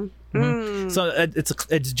and move them. Mhm. So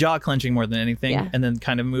it's jaw clenching more than anything, Yeah. and then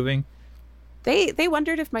kind of moving. They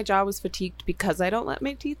wondered if my jaw was fatigued because I don't let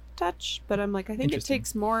my teeth touch, but I'm like, I think it Interesting.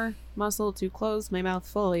 takes more muscle to close my mouth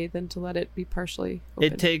fully than to let it be partially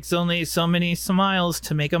open. It takes only so many smiles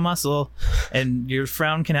to make a muscle, and your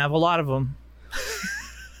frown can have a lot of them.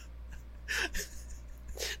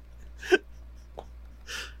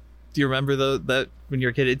 Do you remember that when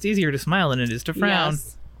you're a kid, it's easier to smile than it is to frown?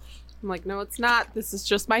 Yes. I'm like, no, it's not. This is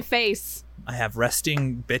just my face. I have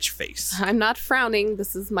resting bitch face. I'm not frowning.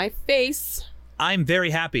 This is my face. I'm very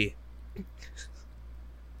happy.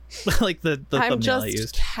 Like the I'm thumbnail I just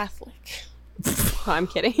used. Catholic. I'm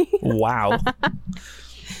kidding. Wow.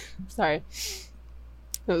 Sorry.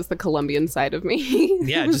 That was the Colombian side of me.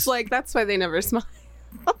 Yeah, It was just- like, that's why they never smile.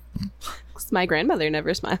 'Cause my grandmother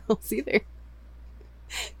never smiles either.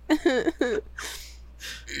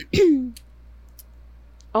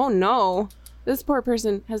 Oh no. This poor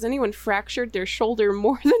person, has anyone fractured their shoulder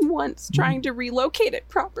more than once trying to relocate it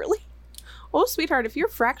properly? Oh, sweetheart, if you're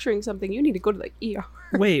fracturing something, you need to go to the ER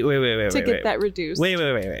Wait. to get that reduced. Wait.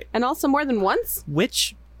 And also more than once?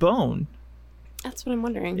 Which bone? That's what I'm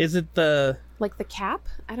wondering. Is it the... Like the cap?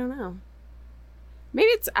 I don't know. Maybe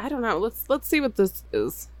it's, I don't know. Let's see what this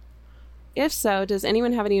is. If so, does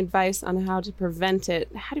anyone have any advice on how to prevent it?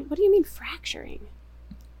 What do you mean fracturing?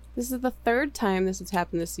 This is the third time this has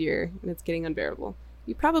happened this year, and it's getting unbearable.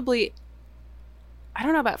 You probably, I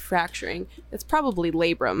don't know about fracturing. It's probably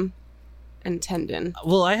labrum and tendon.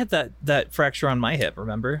 Well, I had that fracture on my hip,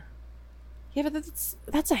 remember? Yeah, but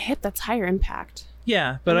that's a hip that's higher impact.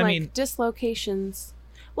 Yeah, but And, I like, mean... dislocations.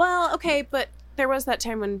 Well, okay, but there was that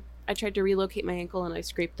time when I tried to relocate my ankle and I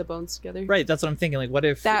scraped the bones together. Right, that's what I'm thinking. Like, what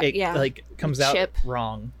if That- it yeah. like comes out Chip.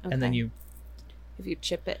 wrong, and then Okay. you... If you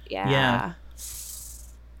chip it, yeah. Yeah.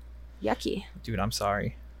 Yucky. Dude, I'm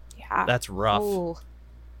sorry. Yeah. That's rough. Oh.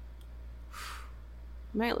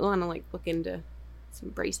 Might want to like look into some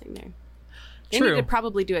bracing there. They True. need to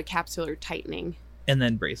probably do a capsular tightening. And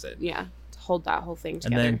then brace it. Yeah, to hold that whole thing And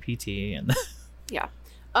together. then PT. And Yeah.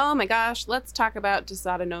 Oh my gosh, let's talk about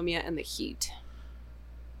dysautonomia and the heat.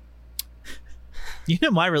 you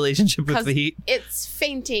know my relationship with 'Cause- the heat? It's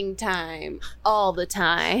fainting time all the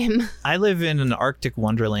time. I live in an Arctic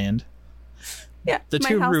wonderland. Yeah. The my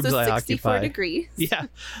two house rooms is I 64 occupy. degrees. Yeah.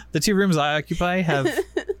 The 2 rooms I occupy have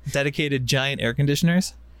dedicated giant air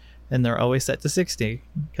conditioners, and they're always set to 60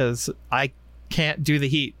 because I can't do the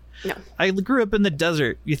heat. No. I grew up in the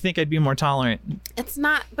desert. You think I'd be more tolerant? It's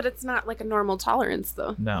not, but it's not like a normal tolerance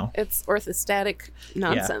though. No. It's orthostatic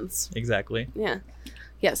nonsense. Exactly. Yeah.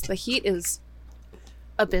 Yes, the heat is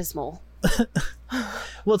abysmal.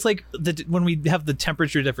 Well, it's like when we have the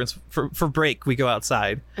temperature difference for break, we go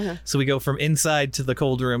outside. Uh-huh. So we go from inside to the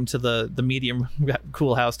cold room to the medium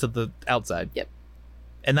cool house to the outside. Yep.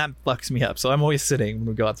 And that fucks me up. So I'm always sitting when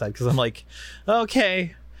we go outside because I'm like,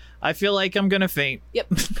 okay, I feel like I'm going to faint.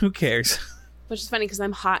 Yep. Who cares? Which is funny because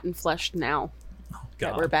I'm hot and flushed now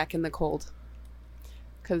that we're God. back in the cold.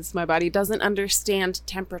 Because my body doesn't understand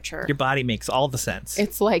temperature. Your body makes all the sense.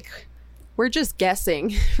 It's like we're just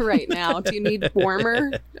guessing right now. Do you need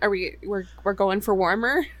warmer? We're going for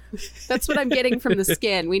warmer? That's what I'm getting from the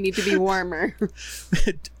skin. We need to be warmer.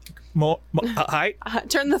 Hi.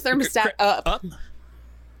 Turn the thermostat up. Up.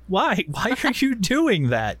 Why? Why are you doing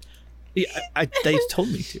that? Yeah, they told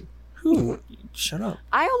me to. Who? Shut up.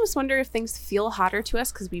 I almost wonder if things feel hotter to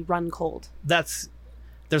us because we run cold. That's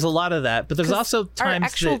There's a lot of that, but there's 'Cause also our times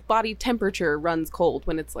actual that body temperature runs cold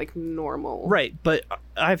when it's like normal. right. But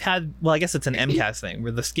I've had I guess it's an MCAS thing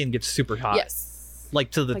where the skin gets super hot, Yes. like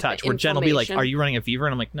to the Like touch. the Where Jen will be like, inflammation. "Are you running a fever?"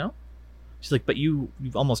 And I'm like, "No." She's like, "But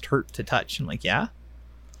you've almost hurt to touch." I'm like, "Yeah."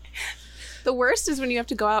 The worst is when you have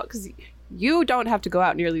to go out, because you don't have to go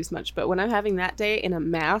out nearly as much. But when I'm having that day in a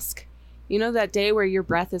mask, you know that day where your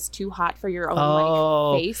breath is too hot for your own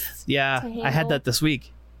Oh, like face. Yeah, to I had handle. that this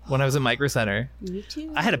week when I was at Micro Center. Me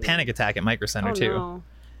too. I had a panic attack at Micro Center Oh, too. no.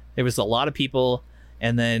 It was a lot of people,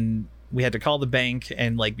 and then we had to call the bank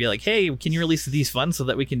and like be like, "Hey, can you release these funds so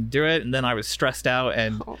that we can do it?" And then I was stressed out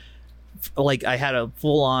and Oh, like I had a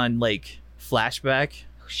full on like flashback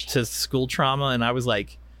shit. to school trauma, and I was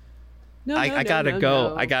like, No, I no, gotta no, go.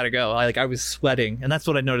 no. I gotta go. I was sweating, and that's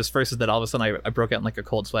what I noticed first is that all of a sudden I broke out in like a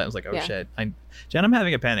cold sweat. I was like, "Oh Yeah. shit, Jen, I'm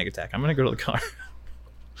having a panic attack. I'm gonna go to the car."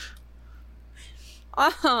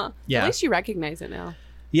 Yeah. At least you recognize it now.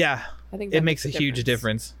 Yeah, I think it that makes a huge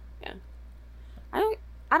difference.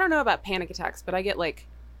 I don't know about panic attacks, but I get like,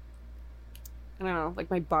 I don't know, like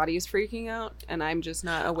my body's freaking out, and I'm just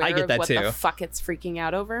not aware I get of that what too. the fuck it's freaking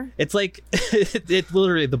out over. It's like it's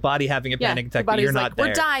literally the body having a panic the attack, but body's you're like, not there.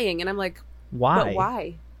 we're dying, and I'm like, Why? but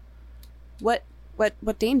why?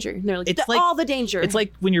 What danger? And they're like, It's like- all the danger. It's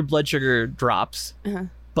like when your blood sugar drops, Uh-huh.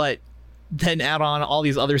 but then add on all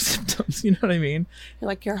these other symptoms. You know what I mean? You're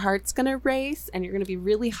like, your heart's gonna race, and you're gonna be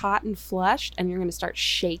really hot and flushed, and you're gonna start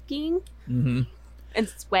shaking Mm-hmm. and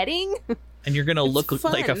sweating. And you're gonna It's look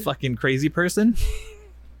like a fun. fucking crazy person.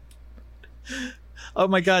 Oh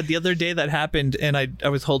my god! The other day that happened, and I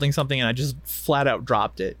was holding something, and I just flat out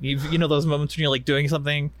dropped it. You know those moments when you're like doing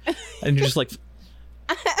something, and you're just like,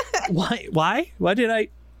 why did I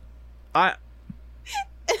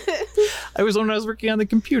was when I was working on the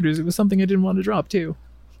computers. It was something I didn't want to drop too.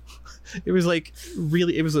 It was like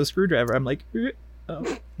really, it was a screwdriver. I'm like,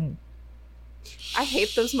 oh. I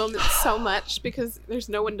hate those moments so much because there's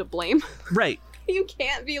no one to blame. Right. You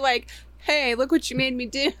can't be like, hey, look what you made me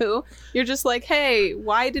do. You're just like, hey,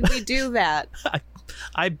 why did we do that?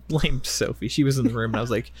 I blamed Sophie. She was in the room, and I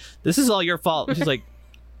was like, "This is all your fault." And she's like,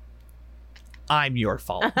 "I'm your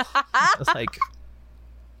fault." I was like,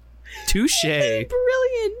 "Touche."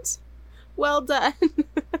 Brilliant. Well done.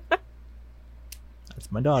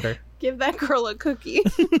 That's my daughter. Give that girl a cookie.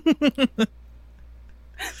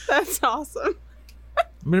 That's awesome.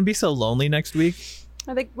 I'm gonna be so lonely next week.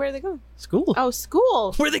 Where are they going? School. Oh,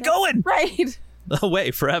 school. Where are they going? Right.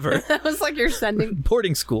 Away forever. That was like you're sending.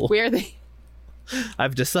 Boarding school. Where are they?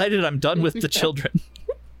 I've decided I'm done with the children.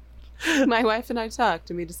 My wife and I talked,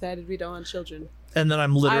 and we decided we don't want children. And then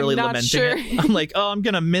I'm literally I'm not lamenting sure. it. I'm like, oh, I'm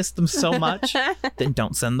gonna miss them so much. Then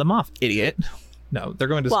don't send them off, idiot. No, they're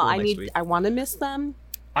going to Well, school I next need. week. I want to miss them.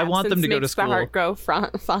 I want them Absence to go to makes the school. heart grow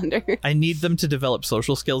fonder. I need them to develop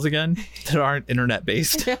social skills again that aren't internet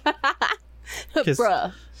based. 'Cause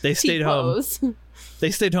Bruh. They stayed home. T-pose. They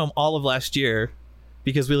stayed home all of last year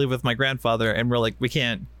because we live with my grandfather, and we're like, we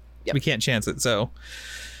can't chance it. So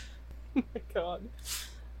God.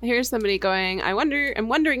 Here's somebody going, I'm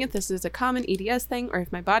wondering if this is a common EDS thing or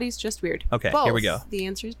if my body's just weird. Okay, both. here we go. The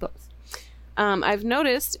answer is both. I've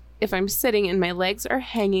noticed if I'm sitting and my legs are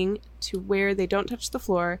hanging to where they don't touch the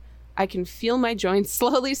floor, I can feel my joints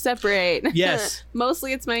slowly separate. Yes.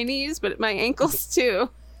 Mostly it's my knees, but my ankles too.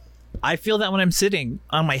 I feel that when I'm sitting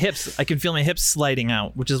on my hips, I can feel my hips sliding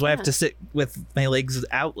out, which is why I have to sit with my legs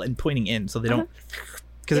out and pointing in so they don't.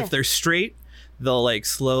 Because Yeah. if they're straight, they'll like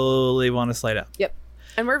slowly want to slide out. Yep.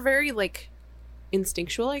 And we're very like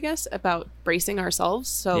instinctual, I guess, about bracing ourselves.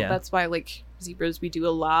 So Yeah. that's why like zebras, we do a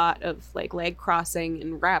lot of like leg crossing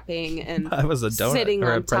and wrapping and I was a donut sitting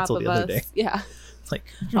or on a pretzel top of the other us. day. Yeah. It's like,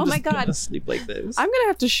 Oh I'm my just gonna God. sleep like this. I'm going to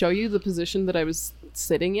have to show you the position that I was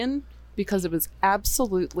sitting in because it was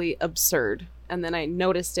absolutely absurd. And then I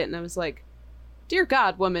noticed it and I was like, dear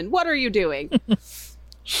God, woman, what are you doing?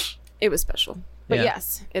 It was special. But Yeah.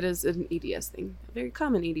 yes, it is an EDS thing, a very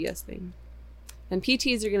common EDS thing. And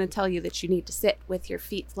PTs are going to tell you that you need to sit with your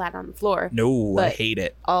feet flat on the floor. No, I But- hate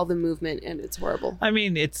it. All the movement, and it's horrible. I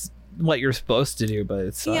mean, it's what you're supposed to do, but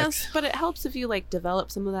it sucks. Yes, but it helps if you like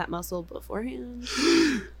develop some of that muscle beforehand.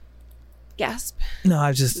 Gasp. No, I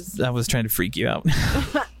was trying to freak you out.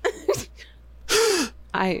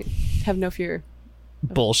 I have no fear.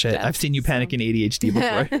 Bullshit. death, I've seen you panic so- in ADHD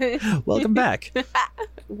before. Welcome back.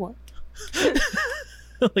 What?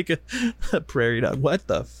 Like a prairie dog. What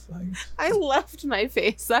the fuck? I left my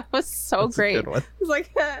face. That was so That's a great. good one. It's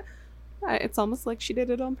like, it's almost like she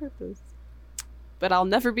did it on purpose. But I'll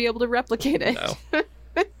never be able to replicate it. No.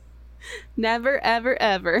 Never, ever,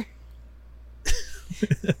 ever.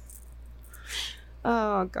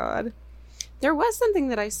 Oh, God. There was something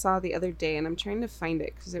that I saw the other day, and I'm trying to find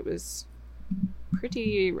it because it was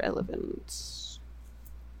pretty relevant.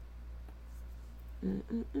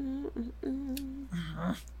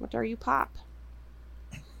 What are you, Pop?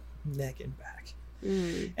 Neck and back.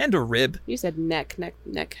 Mm. And a rib. You said neck.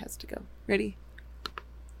 Neck has to go. Ready?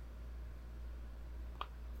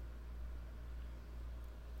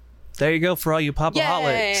 There you go for all you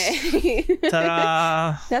popaholics. Yay!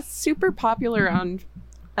 Ta-da! That's super popular on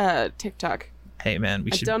TikTok. Hey man,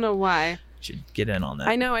 we I should don't know why. get in on that.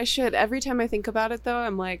 I know I should. Every time I think about it, though,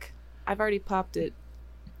 I'm like, I've already popped it.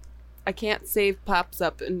 I can't save pops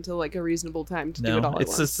up until like a reasonable time to do it all at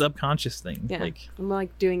it's a once. subconscious thing. Yeah, Like, I'm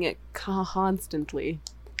like doing it constantly,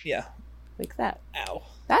 yeah. like that. Ow.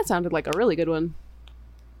 That sounded like a really good one.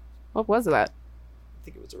 What was that? I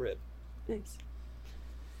think it was a rib. Nice.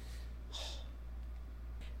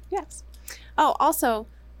 Yes. Oh, also,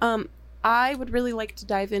 I would really like to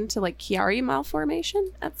dive into like Chiari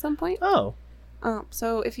malformation at some point. Oh,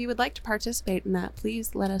 So if you would like to participate in that,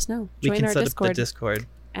 please let us know. we Join can our set Discord, up the Discord,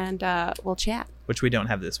 and we'll chat. which we don't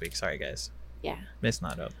have this week. Sorry, guys. Yeah, Miss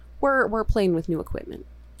not up. we're playing with new equipment.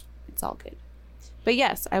 It's all good. But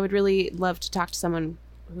yes, I would really love to talk to someone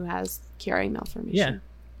who has Chiari malformation. Yeah.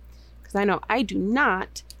 Because I know I do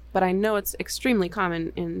not, but I know it's extremely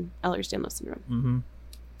common in Ehlers-Danlos syndrome. Mm-hmm.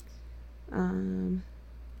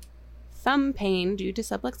 Thumb pain due to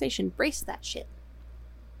subluxation. Brace that shit.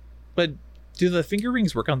 But do the finger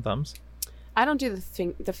rings work on thumbs? I don't do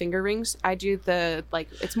the finger rings. I do the like.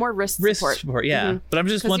 It's more wrist Support, support. yeah. Mhm. But I'm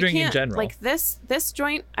just 'Cause you wondering in can't- general. Like this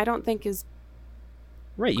joint, I don't think is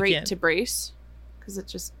right, you great can't. to brace because it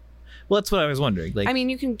just. Well, that's what I was wondering. Like, I mean,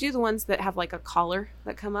 you can do the ones that have like a collar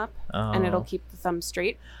that come up and it'll oh, keep the thumb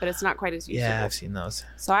straight, but it's not quite as useful. yeah, I've seen those.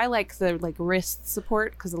 So I like the like wrist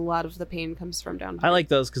support because a lot of the pain comes from down here. I like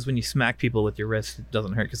those because when you smack people with your wrist, it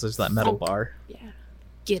doesn't hurt because there's that metal Thunk. bar. Yeah.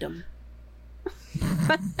 Get him.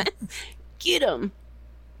 Get him.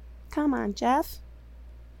 Come on, Jeff.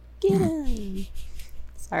 Get him.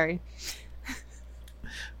 Sorry.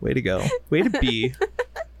 Way to go. Way to be.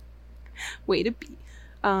 Way to be.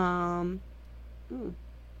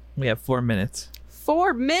 We have 4 minutes.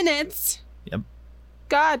 4 minutes. Yep.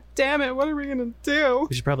 God damn it. What are we going to do?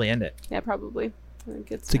 We should probably end it. Yeah, probably. I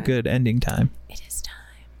think it's It's a time. good ending time. It is time.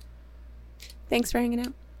 Thanks for hanging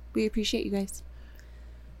out. We appreciate you guys.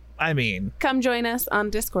 I mean, Come join us on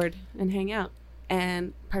Discord and hang out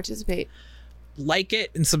and participate. like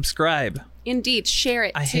it and subscribe. Indeed, share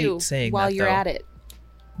it I too hate saying while that, you're though. at it.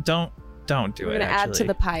 Don't do We're it. gonna add to actually.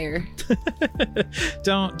 the pyre.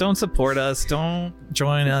 don't support us. Don't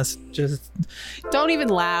join us. Just Don't even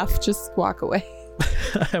laugh. Just walk away.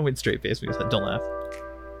 I went straight face when you said don't laugh.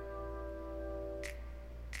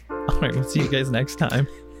 All right, we'll see you guys next time.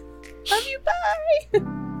 Love you. Bye.